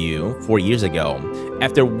do for you 4 years ago.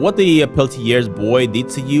 After what the Peltier's boy did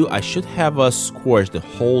to you, I should have scorched the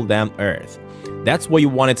whole damn earth. That's what you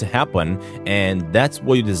wanted to happen, and that's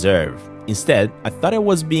what you deserve. Instead, I thought I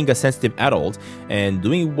was being a sensitive adult and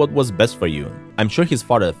doing what was best for you. I'm sure his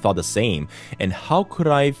father thought the same, and how could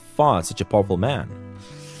I fight such a powerful man?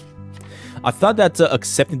 I thought that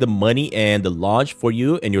accepting the money and the lodge for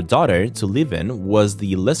you and your daughter to live in was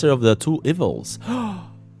the lesser of the two evils.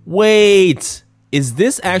 Wait! Is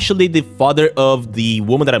this actually the father of the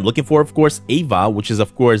woman that I'm looking for? Of course, Ava, which is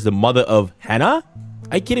of course the mother of Hannah?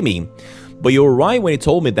 Are you kidding me? But you're right when you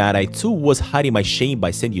told me that I too was hiding my shame by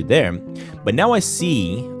sending you there. But now I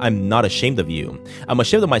see I'm not ashamed of you. I'm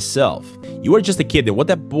ashamed of myself. You are just a kid, and what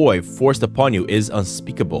that boy forced upon you is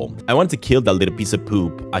unspeakable. I wanted to kill that little piece of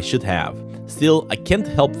poop. I should have. Still, I can't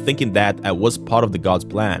help thinking that I was part of the God's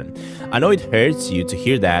plan. I know it hurts you to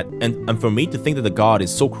hear that, and for me to think that the God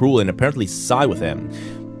is so cruel and apparently side with him.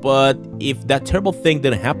 But if that terrible thing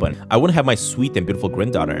didn't happen, I wouldn't have my sweet and beautiful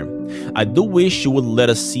granddaughter. I do wish you would let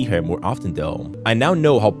us see her more often though. I now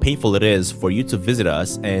know how painful it is for you to visit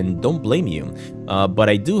us, and don't blame you. But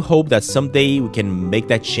I do hope that someday we can make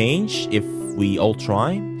that change if we all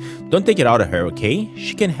try. Don't take it out of her, okay?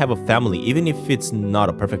 She can have a family even if it's not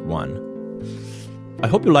a perfect one. I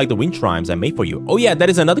hope you like the wind chimes I made for you. Oh yeah, that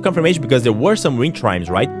is another confirmation because there were some wind chimes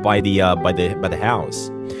right by the house.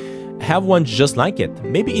 Have one just like it.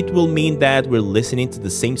 Maybe it will mean that we're listening to the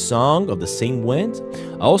same song of the same wind.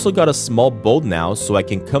 I also got a small boat now so I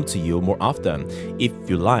can come to you more often, if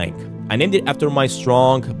you like. I named it after my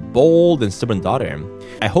strong, bold, and stubborn daughter.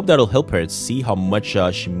 I hope that'll help her to see how much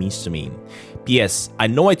she means to me. P.S. I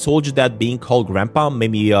know I told you that being called Grandpa made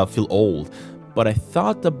me feel old, but I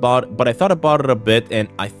thought about it a bit, and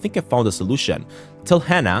I think I found a solution. Tell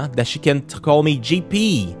Hannah that she can call me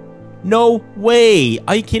GP. No way!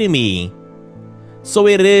 Are you kidding me? So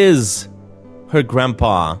it is her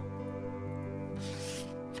grandpa.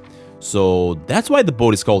 So that's why the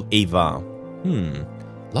boat is called Ava.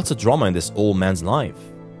 Lots of drama in this old man's life.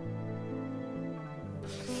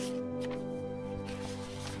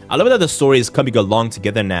 I love that the story is coming along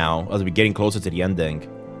together now as we're getting closer to the ending.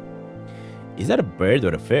 Is that a bird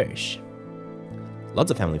or a fish? Lots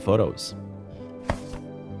of family photos.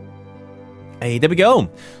 Hey, there we go.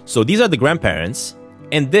 So these are the grandparents,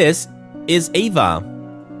 and this is Ava.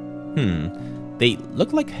 They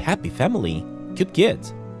look like a happy family. Cute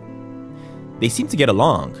kids. They seem to get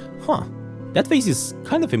along. Huh. That face is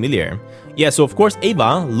kind of familiar. Yeah, so of course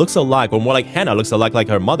Ava looks alike, or more like Hannah looks alike like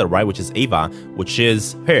her mother, right? Which is Ava, which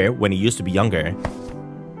is her when he used to be younger.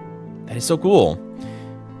 That is so cool.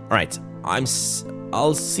 Alright,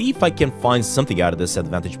 I'll see if I can find something out of this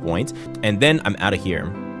vantage point, and then I'm out of here.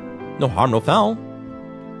 No harm, no foul.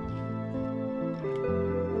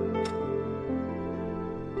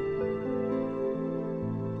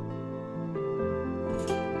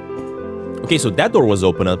 Okay, so that door was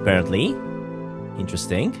open apparently.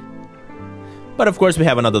 Interesting. But of course we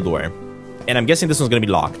have another door. And I'm guessing this one's gonna be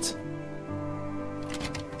locked.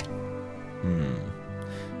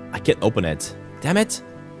 I can't open it. Damn it.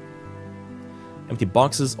 Empty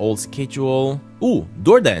boxes, old schedule. Ooh,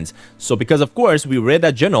 door dance. So because of course we read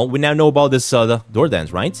that journal, we now know about this door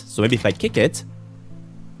dance, right? So maybe if I kick it,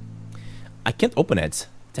 I can't open it.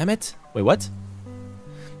 Damn it. Wait, what?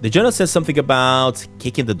 The journal says something about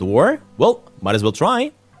kicking the door. Well, might as well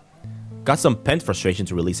try. Got some pent frustration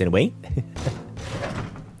to release anyway.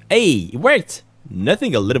 Hey, it worked.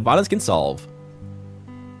 Nothing a little violence can solve.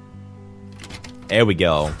 There we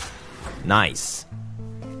go. Nice.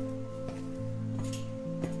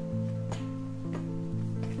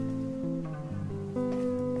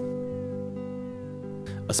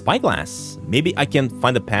 A spyglass. Maybe I can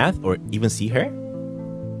find a path or even see her.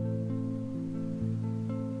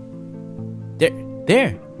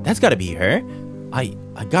 There. That's gotta be her. I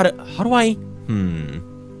gotta. How do I?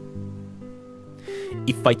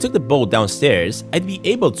 If I took the boat downstairs, I'd be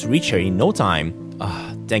able to reach her in no time.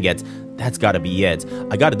 Ah, dang it. That's gotta be it.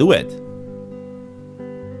 I gotta do it.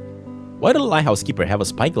 Why did the lighthouse keeper have a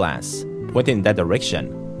spyglass pointing in that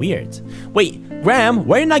direction? Weird. Wait, Graham,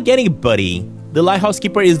 why are you not getting it, buddy? The lighthouse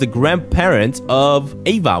keeper is the grandparent of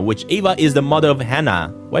Ava, which Ava is the mother of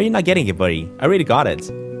Hannah. Why are you not getting it, buddy? I already got it.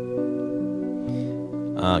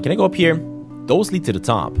 Can I go up here? Those lead to the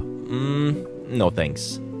top. No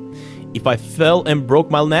thanks. If I fell and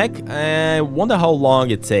broke my neck, I wonder how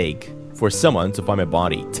long it'd take for someone to find my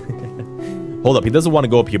body. Hold up, he doesn't want to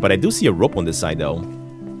go up here, but I do see a rope on this side though.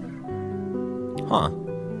 Huh.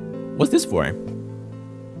 What's this for?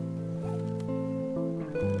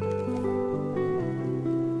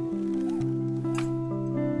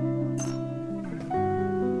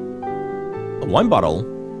 wine bottle.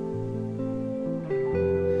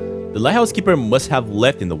 The lighthouse keeper must have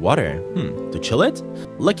left in the water. To chill it?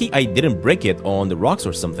 Lucky I didn't break it on the rocks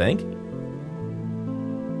or something.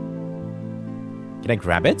 Can I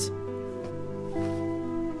grab it?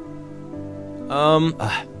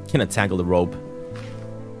 Can I tangle the rope?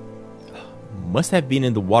 Must have been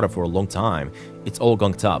in the water for a long time. It's all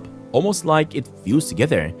gunked up. Almost like it fused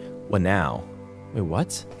together. What now? Wait,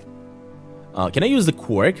 what? Can I use the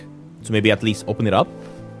cork to maybe at least open it up?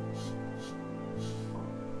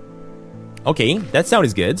 Okay, that sound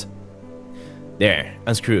is good. There,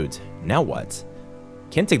 unscrewed. Now what?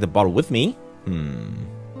 Can't take the bottle with me.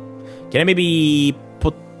 Can I maybe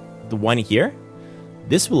put the wine in here?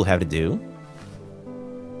 This will have to do.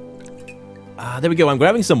 There we go. I'm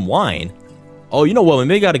grabbing some wine. Oh, you know what?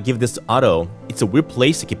 Maybe I gotta give this to Otto. It's a weird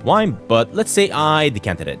place to keep wine, but let's say I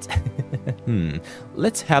decanted it.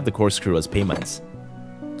 Let's have the corkscrew as payment.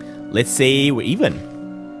 Let's say we're even.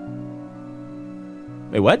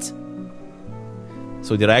 Wait, what?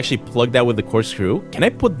 So did I actually plug that with the corkscrew? Can I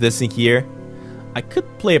put this in here? I could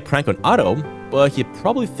play a prank on Otto, but he'd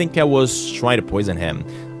probably think I was trying to poison him.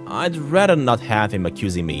 I'd rather not have him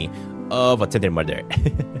accusing me of attempted murder.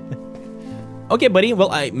 Okay, buddy. Well,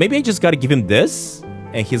 maybe I just gotta give him this,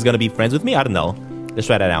 and he's gonna be friends with me. I don't know. Let's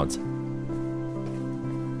try that out.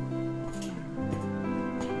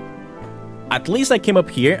 At least I came up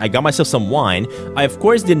here. I got myself some wine. I, of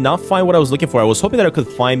course, did not find what I was looking for. I was hoping that I could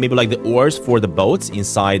find maybe like the oars for the boats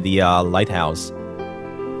inside the lighthouse.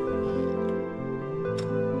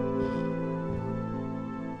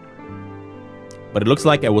 But it looks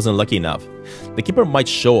like I wasn't lucky enough. The keeper might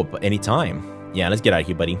show up any time. Yeah, let's get out of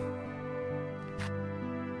here, buddy.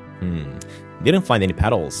 Didn't find any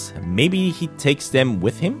paddles. Maybe he takes them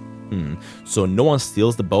with him? So no one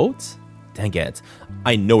steals the boat? Dang it.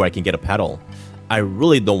 I know where I can get a paddle. I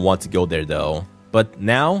really don't want to go there though. But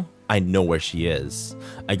now I know where she is.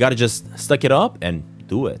 I gotta just stuck it up and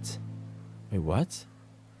do it. Wait, what?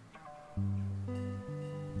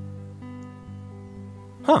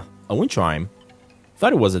 Huh, a wind chime.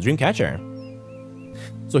 Thought it was a dream catcher.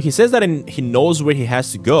 So he says that he knows where he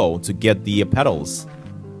has to go to get the paddles.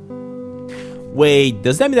 Wait,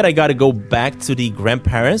 does that mean that I gotta go back to the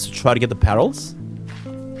grandparents to try to get the paddles?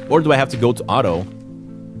 Or do I have to go to Otto?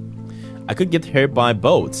 I could get here by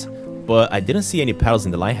boat, but I didn't see any paddles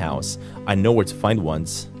in the lighthouse. I know where to find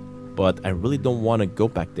ones, but I really don't want to go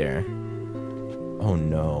back there. Oh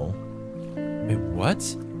no. Wait, what?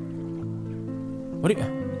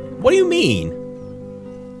 What do you mean?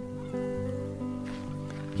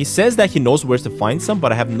 He says that he knows where to find some,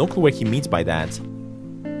 but I have no clue what he means by that.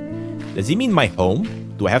 Does he mean my home?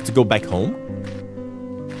 Do I have to go back home?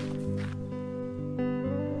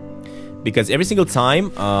 Because every single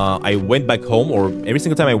time I went back home, or every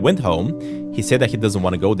single time I went home, he said that he doesn't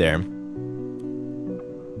want to go there.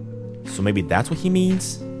 So maybe that's what he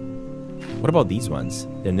means? What about these ones?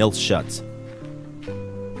 They're nailed shut.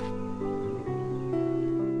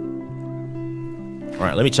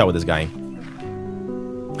 Alright, let me chat with this guy.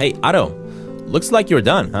 Hey, Otto. Looks like you're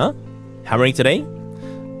done, huh? Hammering today?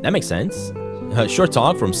 That makes sense. Short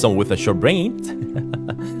talk from someone with a short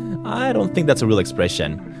brain. I don't think that's a real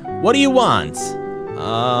expression. What do you want?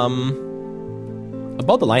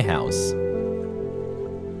 About the lighthouse.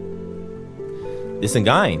 Listen,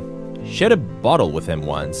 guy. Shared a bottle with him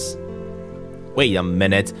once. Wait a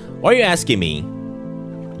minute. Why are you asking me?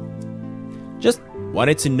 Just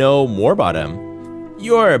wanted to know more about him.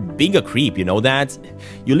 You're being a creep, you know that?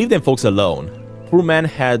 You leave them folks alone. Poor man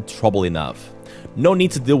had trouble enough. No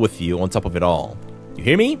need to deal with you on top of it all. You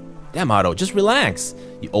hear me? Damn, Otto, just relax.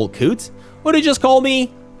 You old coot. What did you just call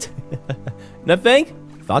me? Nothing?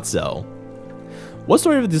 Thought so. What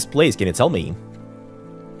story of this place can you tell me?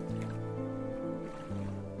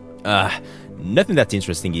 Nothing that's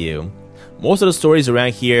interesting you. Most of the stories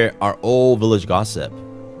around here are all village gossip.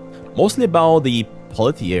 Mostly about the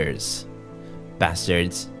politiers.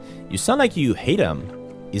 Bastards. You sound like you hate them.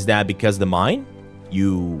 Is that because the mine?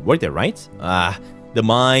 You work there, right? The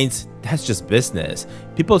mines, that's just business.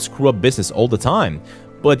 People screw up business all the time.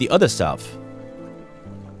 But the other stuff.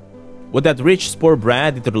 What that rich spoiled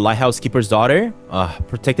brat did to the lighthouse keeper's daughter,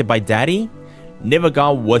 protected by daddy, never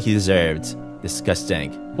got what he deserved.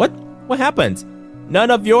 Disgusting. What? What happened?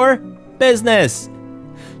 None of your business.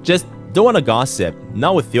 Just don't want to gossip,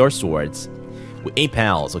 not with your swords. We ain't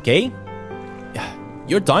pals, okay?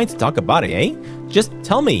 You're dying to talk about it, eh? Just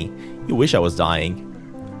tell me. You wish I was dying.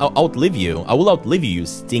 I'll outlive you. I will outlive you, you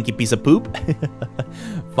stinky piece of poop.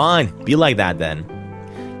 Fine, be like that then.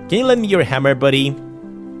 Can you lend me your hammer, buddy?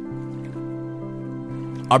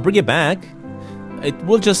 I'll bring it back. It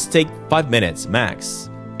will just take 5 minutes, max.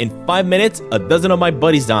 In 5 minutes, a dozen of my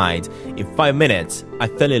buddies died. In 5 minutes, I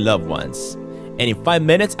fell in love once. And in 5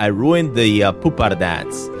 minutes, I ruined the poop out of that.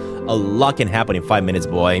 A lot can happen in 5 minutes,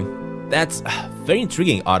 boy. That's very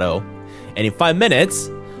intriguing, Otto. And in 5 minutes,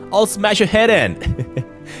 I'll smash your head in.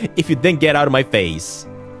 If you didn't get out of my face.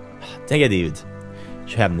 Dang it, dude.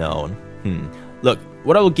 Should have known. Look,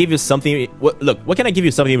 what I will give you something... what can I give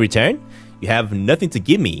you something in return? You have nothing to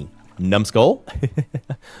give me, numbskull.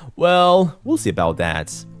 Well, we'll see about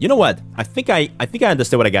that. You know what? I think I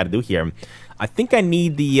understand what I gotta do here. I think I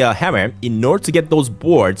need the hammer in order to get those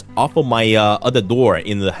boards off of my other door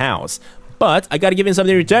in the house. But I gotta give him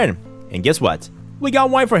something in return. And guess what? We got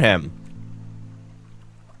wine for him.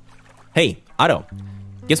 Hey, Otto.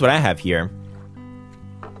 Guess what I have here?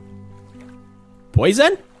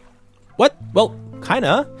 Poison? What? Well,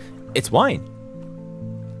 kinda. It's wine.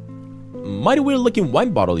 Mighty weird looking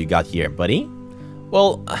wine bottle you got here, buddy.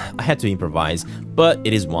 Well, I had to improvise, but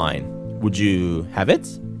it is wine. Would you have it?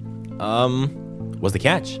 What's the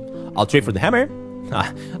catch? I'll trade for the hammer.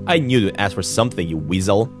 I knew to ask for something, you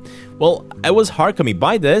weasel. Well, I was hard coming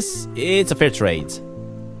by this. It's a fair trade.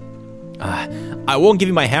 I won't give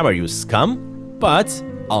you my hammer, you scum, but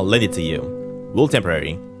I'll lend it to you. Will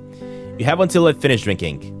temporary. You have until I finish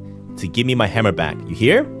drinking to give me my hammer back. You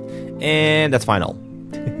hear? And that's final.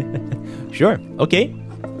 Sure, okay.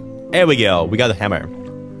 There we go, we got the hammer.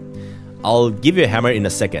 I'll give you a hammer in a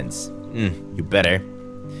second. You better.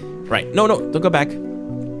 Right, no, don't go back.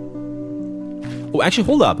 Oh, actually,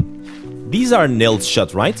 hold up. These are nailed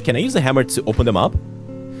shut, right? Can I use the hammer to open them up?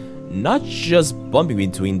 Not just bumping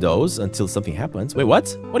between those until something happens. Wait,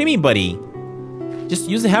 what? What do you mean, buddy? Just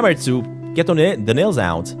use the hammer to get the nails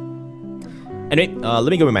out. Anyway, let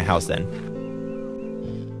me go in my house then.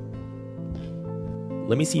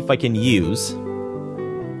 Let me see if I can use...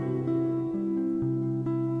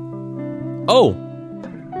 Oh!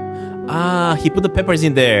 He put the peppers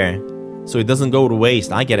in there, so it doesn't go to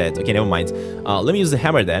waste. I get it. Okay, never mind. Let me use the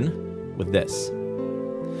hammer then, with this.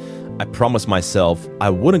 I promised myself I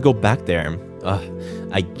wouldn't go back there.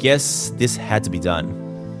 I guess this had to be done.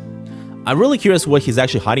 I'm really curious what he's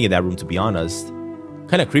actually hiding in that room, to be honest.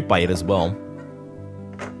 Kinda creeped by it as well.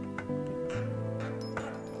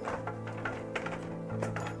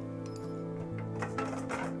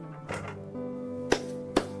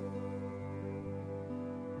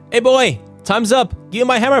 Hey boy, time's up. Give me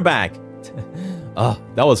my hammer back. Oh,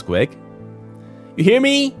 that was quick. You hear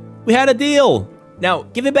me? We had a deal. Now,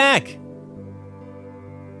 give it back.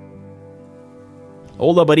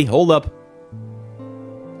 Hold up, buddy. Hold up.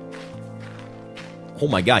 Oh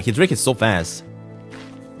my god, he's drinking so fast.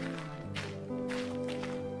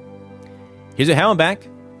 Here's your hammer back.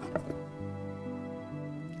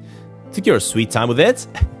 Took your sweet time with it.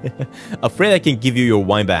 Afraid I can give you your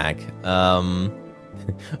wine back.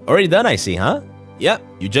 Already done, I see, huh? Yep,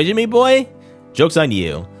 you judging me, boy? Joke's on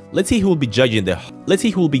you. Let's see who will be judging the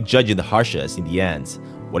harshest in the end.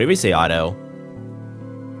 Whatever you say, Otto.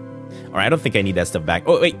 Alright, I don't think I need that stuff back.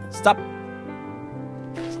 Oh wait, stop.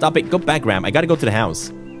 Stop it. Go back, Graham. I gotta go to the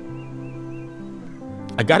house.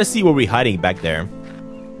 I gotta see what we're hiding back there.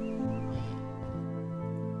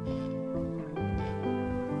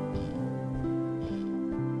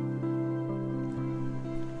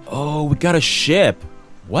 Oh, we got a ship.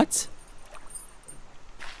 What?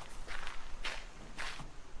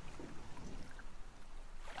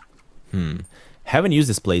 Haven't used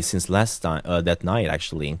this place since last time, that night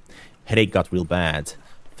actually. Headache got real bad.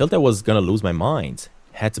 Felt I was gonna lose my mind.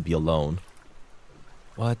 Had to be alone.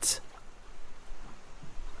 What?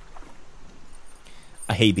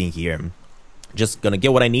 I hate being here. Just gonna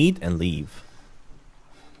get what I need and leave.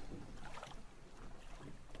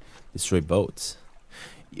 Destroy boats.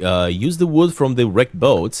 Use the wood from the wrecked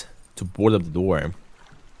boat to board up the door.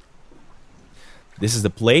 This is the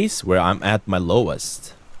place where I'm at my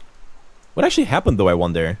lowest. What actually happened though, I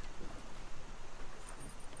wonder?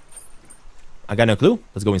 I got no clue.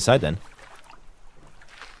 Let's go inside then.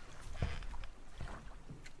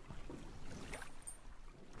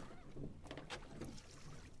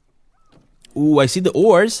 Ooh, I see the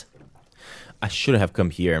oars. I shouldn't have come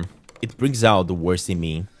here. It brings out the worst in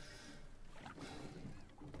me.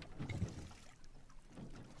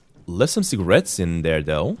 Left some cigarettes in there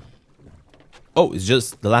though. Oh, it's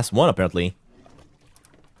just the last one apparently.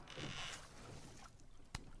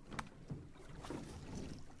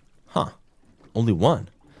 Huh. Only one.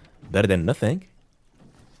 Better than nothing.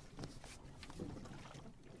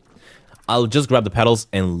 I'll just grab the pedals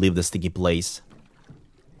and leave the sticky place.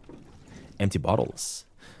 Empty bottles.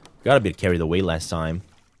 Got a bit carried away last time.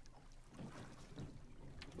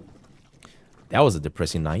 That was a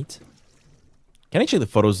depressing night. Can I check the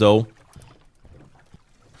photos though?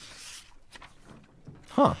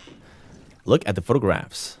 Huh. Look at the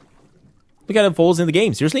photographs. Look at the photos in the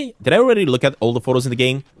game. Seriously? Did I already look at all the photos in the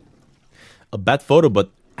game? A bad photo, but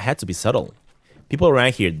I had to be subtle. People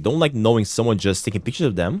around here don't like knowing someone just taking pictures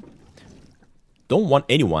of them. Don't want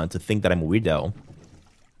anyone to think that I'm a weirdo.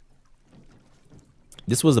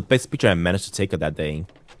 This was the best picture I managed to take of that day.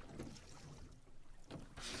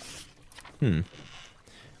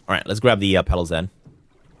 Alright, let's grab the pedals then.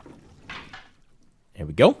 Here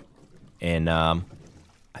we go. And I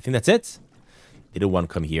think that's it. They didn't want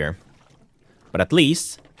to come here. But at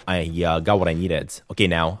least I got what I needed. Okay,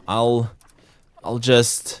 now I'll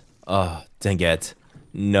just... dang it.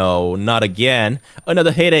 No, not again.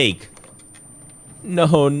 Another headache.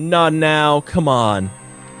 No, not now. Come on.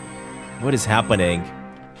 What is happening?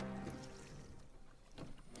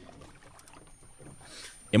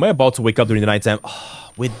 Am I about to wake up during the nighttime?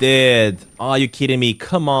 Oh, we did. Oh, are you kidding me?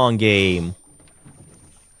 Come on, game.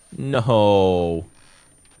 No.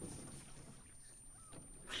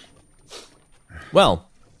 Well,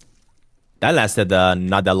 that lasted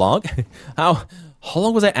not that long. How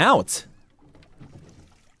long was I out?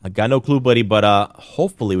 I got no clue, buddy, but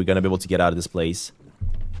hopefully we're gonna be able to get out of this place.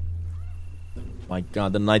 My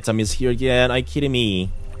god, the nighttime is here again. Are you kidding me?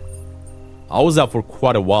 I was out for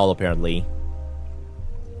quite a while, apparently.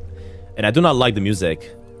 And I do not like the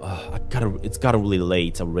music. It's gotten really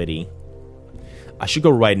late already. I should go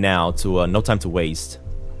right now to no time to waste.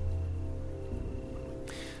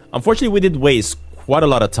 Unfortunately, we did waste quite a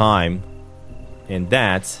lot of time. And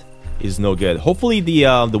that is no good. Hopefully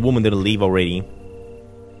the woman didn't leave already.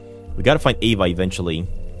 We gotta find Ava eventually.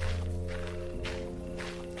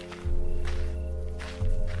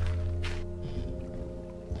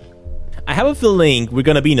 I have a feeling we're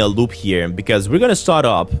gonna be in a loop here because we're gonna start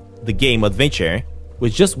up the game adventure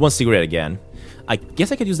with just one cigarette again. I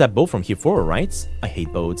guess I could use that boat from here forward, right? I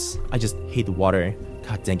hate boats. I just hate the water.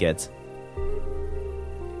 God dang it.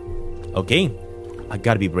 Okay, I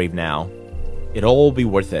gotta be brave now. It'll all be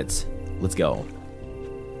worth it. Let's go.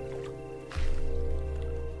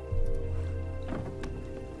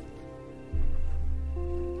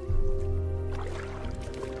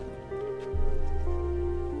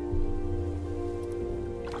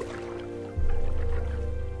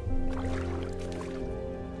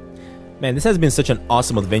 Man, this has been such an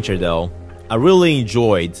awesome adventure though. I really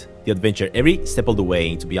enjoyed the adventure every step of the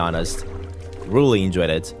way, to be honest. Really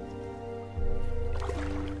enjoyed it.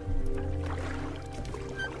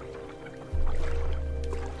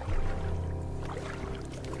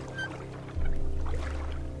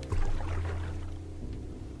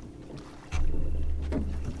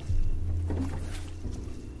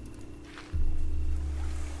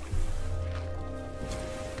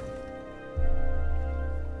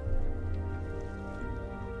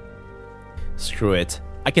 Screw it.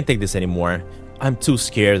 I can't take this anymore. I'm too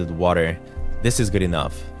scared of the water. This is good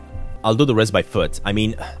enough. I'll do the rest by foot. I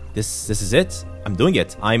mean, this is it. I'm doing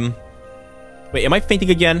it. Wait, am I fainting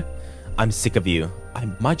again? I'm sick of you. I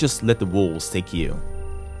might just let the wolves take you.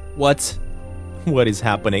 What? What is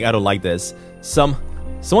happening? I don't like this.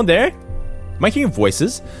 Someone there? Am I hearing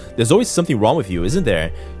voices? There's always something wrong with you, isn't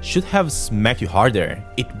there? Should have smacked you harder.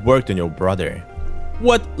 It worked on your brother.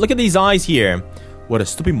 What? Look at these eyes here. What a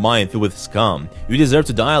stupid mind filled with scum. You deserve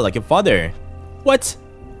to die like your father. What?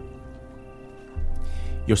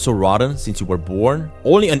 You're so rotten since you were born.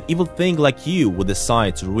 Only an evil thing like you would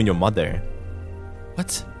decide to ruin your mother.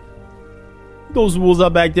 What? Those wolves are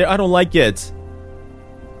back there. I don't like it.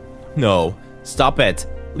 No. Stop it.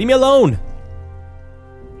 Leave me alone.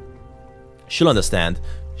 She'll understand.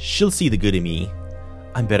 She'll see the good in me.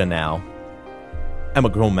 I'm better now. I'm a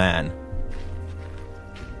grown man.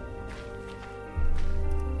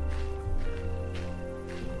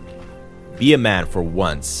 Be a man for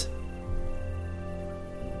once.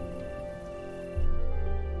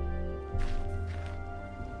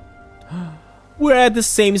 We're at the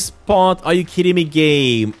same spot. Are you kidding me,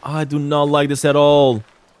 game? I do not like this at all.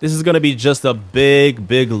 This is gonna be just a big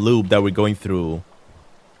loop that we're going through.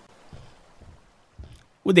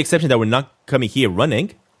 With the exception that we're not coming here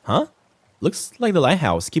running. Huh? Looks like the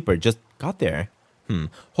lighthouse keeper just got there.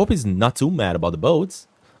 Hope he's not too mad about the boats.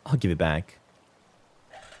 I'll give it back.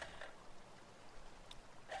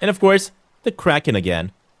 And of course, the Kraken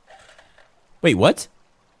again. Wait, what?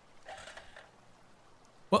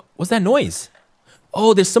 What was that noise?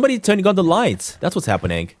 Oh, there's somebody turning on the lights. That's what's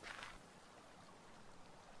happening.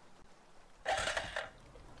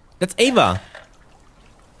 That's Ava.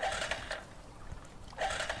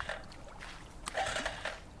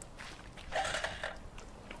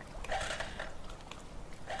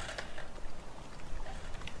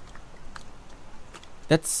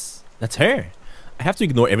 That's her. I have to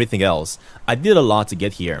ignore everything else. I did a lot to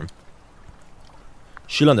get here.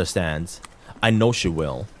 She'll understand. I know she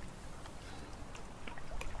will.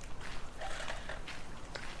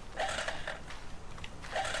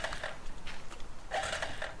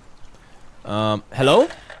 Hello?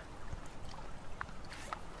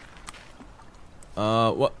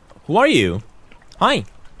 What? Who are you? Hi,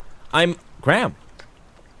 I'm Graham.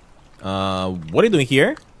 What are you doing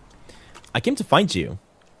here? I came to find you.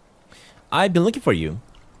 I've been looking for you.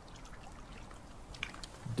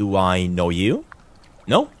 Do I know you?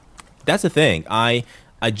 No? That's the thing. I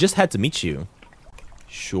just had to meet you.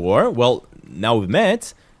 Sure. Well, now we've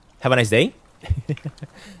met. Have a nice day.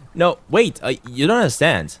 No, wait. You don't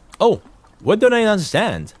understand. Oh, what don't I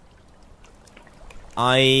understand?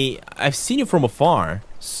 I've seen you from afar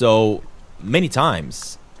so many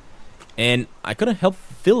times, and I couldn't help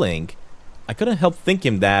thinking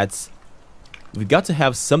that we've got to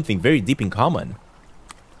have something very deep in common.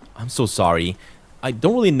 I'm so sorry. I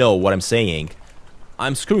don't really know what I'm saying.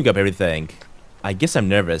 I'm screwing up everything. I guess I'm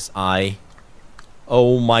nervous.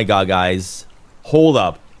 Oh my god, guys. Hold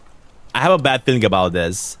up. I have a bad feeling about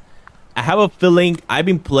this. I have a feeling I've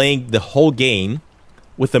been playing the whole game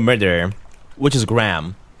with the murderer, which is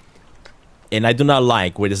Graham. And I do not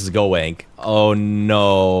like where this is going. Oh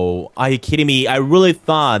no. Are you kidding me? I really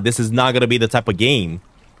thought this is not gonna be the type of game.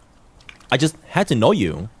 I just had to know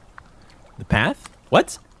you. The path?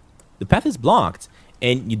 What? The path is blocked.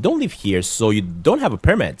 And you don't live here, so you don't have a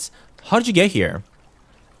permit. How did you get here?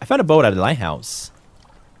 I found a boat at the lighthouse.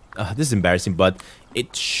 This is embarrassing, but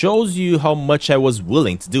it shows you how much I was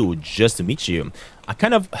willing to do just to meet you. I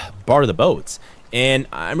kind of borrowed the boat, and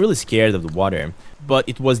I'm really scared of the water. But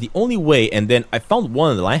it was the only way, and then I found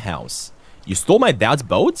one at the lighthouse. You stole my dad's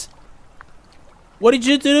boat? What did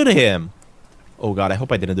you do to him? Oh god, I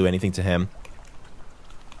hope I didn't do anything to him.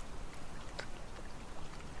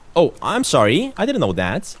 Oh, I'm sorry. I didn't know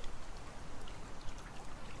that.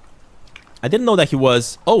 I didn't know that he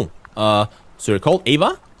was... Oh, so you're called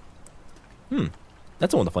Ava?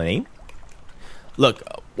 That's a wonderful name. Look,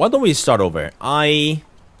 why don't we start over? What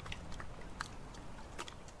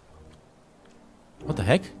the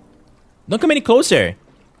heck? Don't come any closer.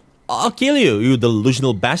 I'll kill you, you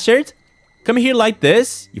delusional bastard. Come here like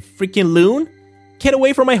this, you freaking loon. Get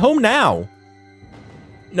away from my home now.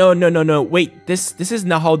 No. Wait, this is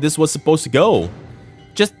not how this was supposed to go.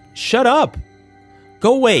 Just shut up.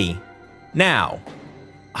 Go away. Now.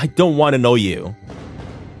 I don't want to know you.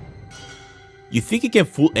 You think you can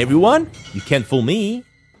fool everyone? You can't fool me.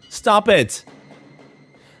 Stop it.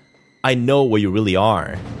 I know where you really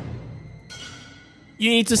are.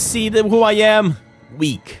 You need to see who I am.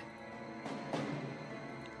 Weak.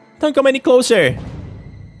 Don't come any closer.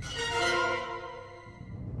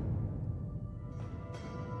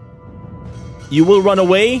 You will run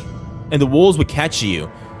away, and the wolves will catch you.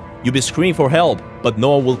 You'll be screaming for help, but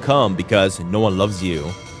no one will come because no one loves you.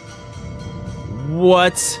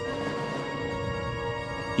 What?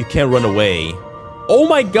 You can't run away. Oh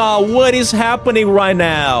my god, what is happening right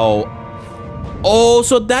now? Oh,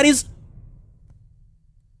 so that is...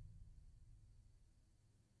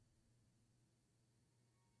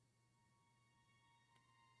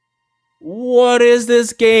 What is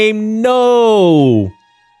this game? No!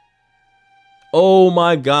 Oh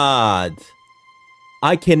my god.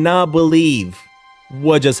 I cannot believe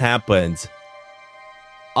what just happened.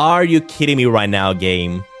 Are you kidding me right now,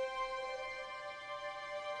 game?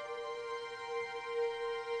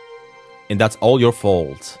 And that's all your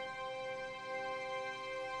fault.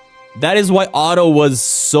 That is why Otto was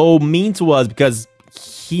so mean to us, because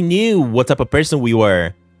he knew what type of person we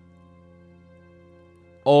were.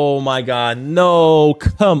 Oh my god, no,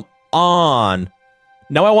 come on.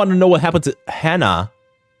 Now I want to know what happened to Hannah.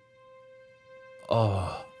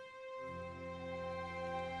 Oh.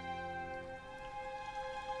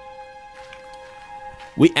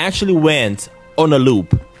 We actually went on a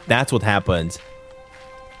loop. That's what happened.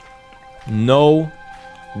 No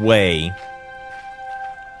way.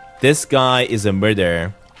 This guy is a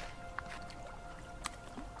murderer.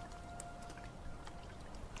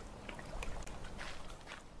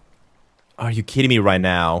 Are you kidding me right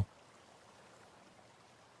now?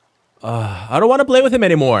 I don't want to play with him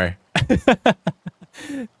anymore.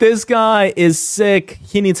 This guy is sick.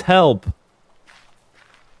 He needs help.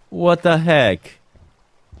 What the heck?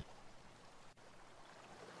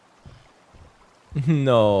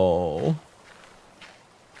 No.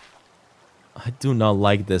 I do not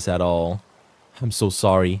like this at all. I'm so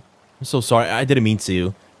sorry. I'm so sorry. I didn't mean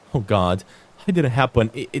to. Oh god. It didn't happen.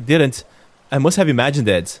 It didn't. I must have imagined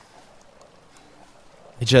it.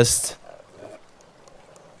 I just...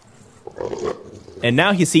 And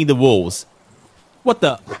now he's seeing the wolves. What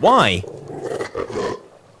the? Why?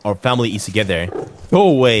 Our family is together. Go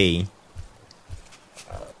away.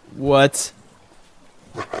 What?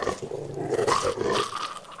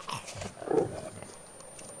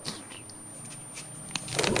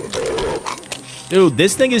 Dude,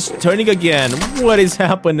 this thing is turning again. What is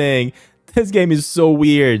happening? This game is so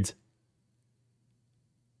weird.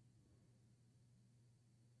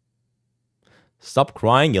 Stop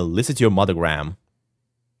crying and listen to your mothergram.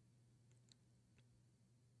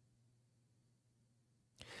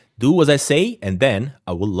 Do as I say, and then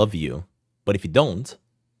I will love you. But if you don't...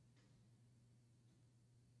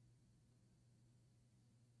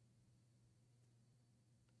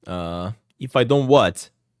 if I don't what?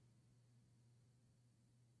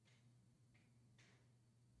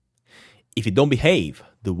 If you don't behave,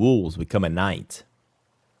 the wolves will come at night.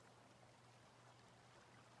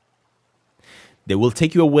 They will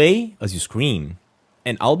take you away as you scream,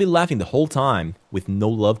 and I'll be laughing the whole time with no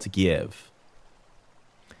love to give.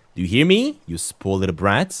 Do you hear me, you spoiled little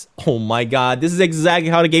brats? Oh my god, this is exactly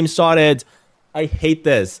how the game started. I hate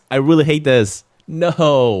this. I really hate this.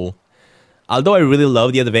 No. Although I really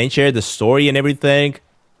love the adventure, the story and everything,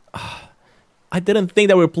 I didn't think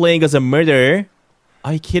that we were playing as a murderer.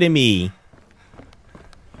 Are you kidding me?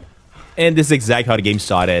 And this is exactly how the game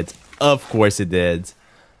started. Of course it did.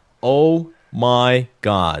 Oh my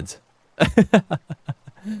god.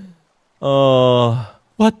 Oh,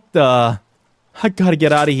 what the? I gotta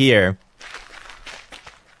get out of here.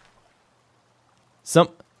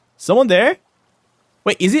 Someone there?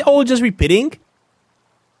 Wait, is it all just repeating?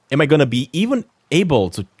 Am I gonna be even able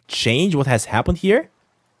to change what has happened here?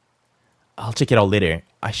 I'll check it out later.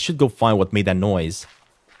 I should go find what made that noise.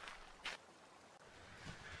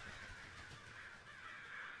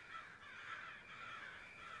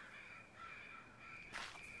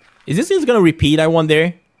 Is this just gonna repeat, I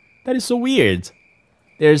wonder? That is so weird.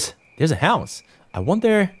 There's a house. I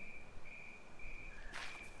wonder...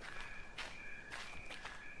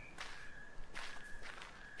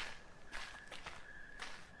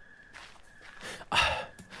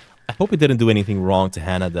 I hope it didn't do anything wrong to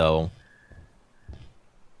Hannah, though.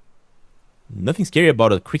 Nothing scary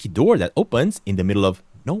about a creaky door that opens in the middle of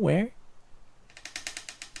nowhere.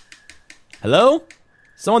 Hello?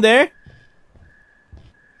 Someone there?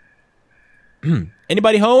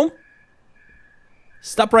 Anybody home?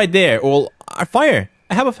 Stop right there, or I'll fire.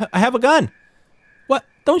 I have a gun. What?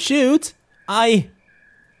 Don't shoot. Are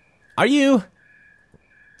you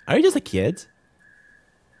just a kid?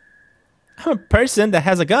 I'm a person that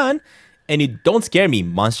has a gun, and you don't scare me,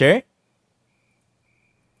 monster.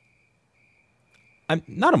 I'm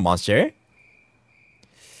not a monster.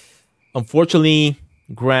 Unfortunately,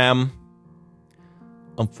 Graham.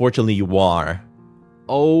 Unfortunately, you are.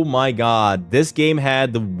 Oh my god, this game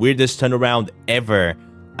had the weirdest turnaround ever.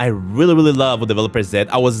 I really love what developers did.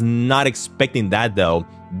 I was not expecting that though.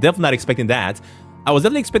 Definitely not expecting that. I was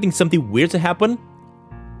definitely expecting something weird to happen,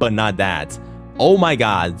 but not that. Oh my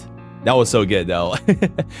god, that was so good though.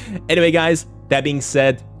 Anyway guys, that being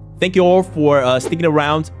said, thank you all for sticking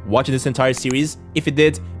around, watching this entire series. If you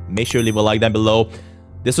did, make sure to leave a like down below.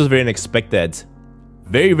 This was very unexpected.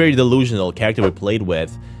 Very delusional character we played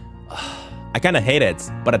with. I kind of hate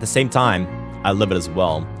it, but at the same time, I love it as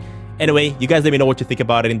well. Anyway, you guys let me know what you think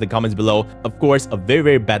about it in the comments below. Of course, a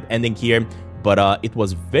very bad ending here, but it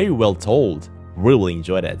was very well told. Really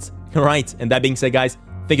enjoyed it. Alright, and that being said guys,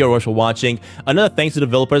 thank you very much for watching. Another thanks to the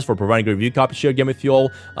developers for providing a review copy, share game with you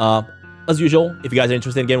all. As usual, if you guys are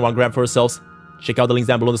interested in getting one grab for yourselves, check out the links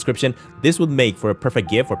down below in the description. This would make for a perfect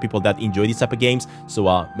gift for people that enjoy these type of games.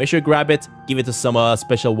 So make sure you grab it, give it to some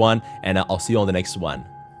special one, and I'll see you on the next one.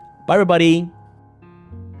 Bye everybody!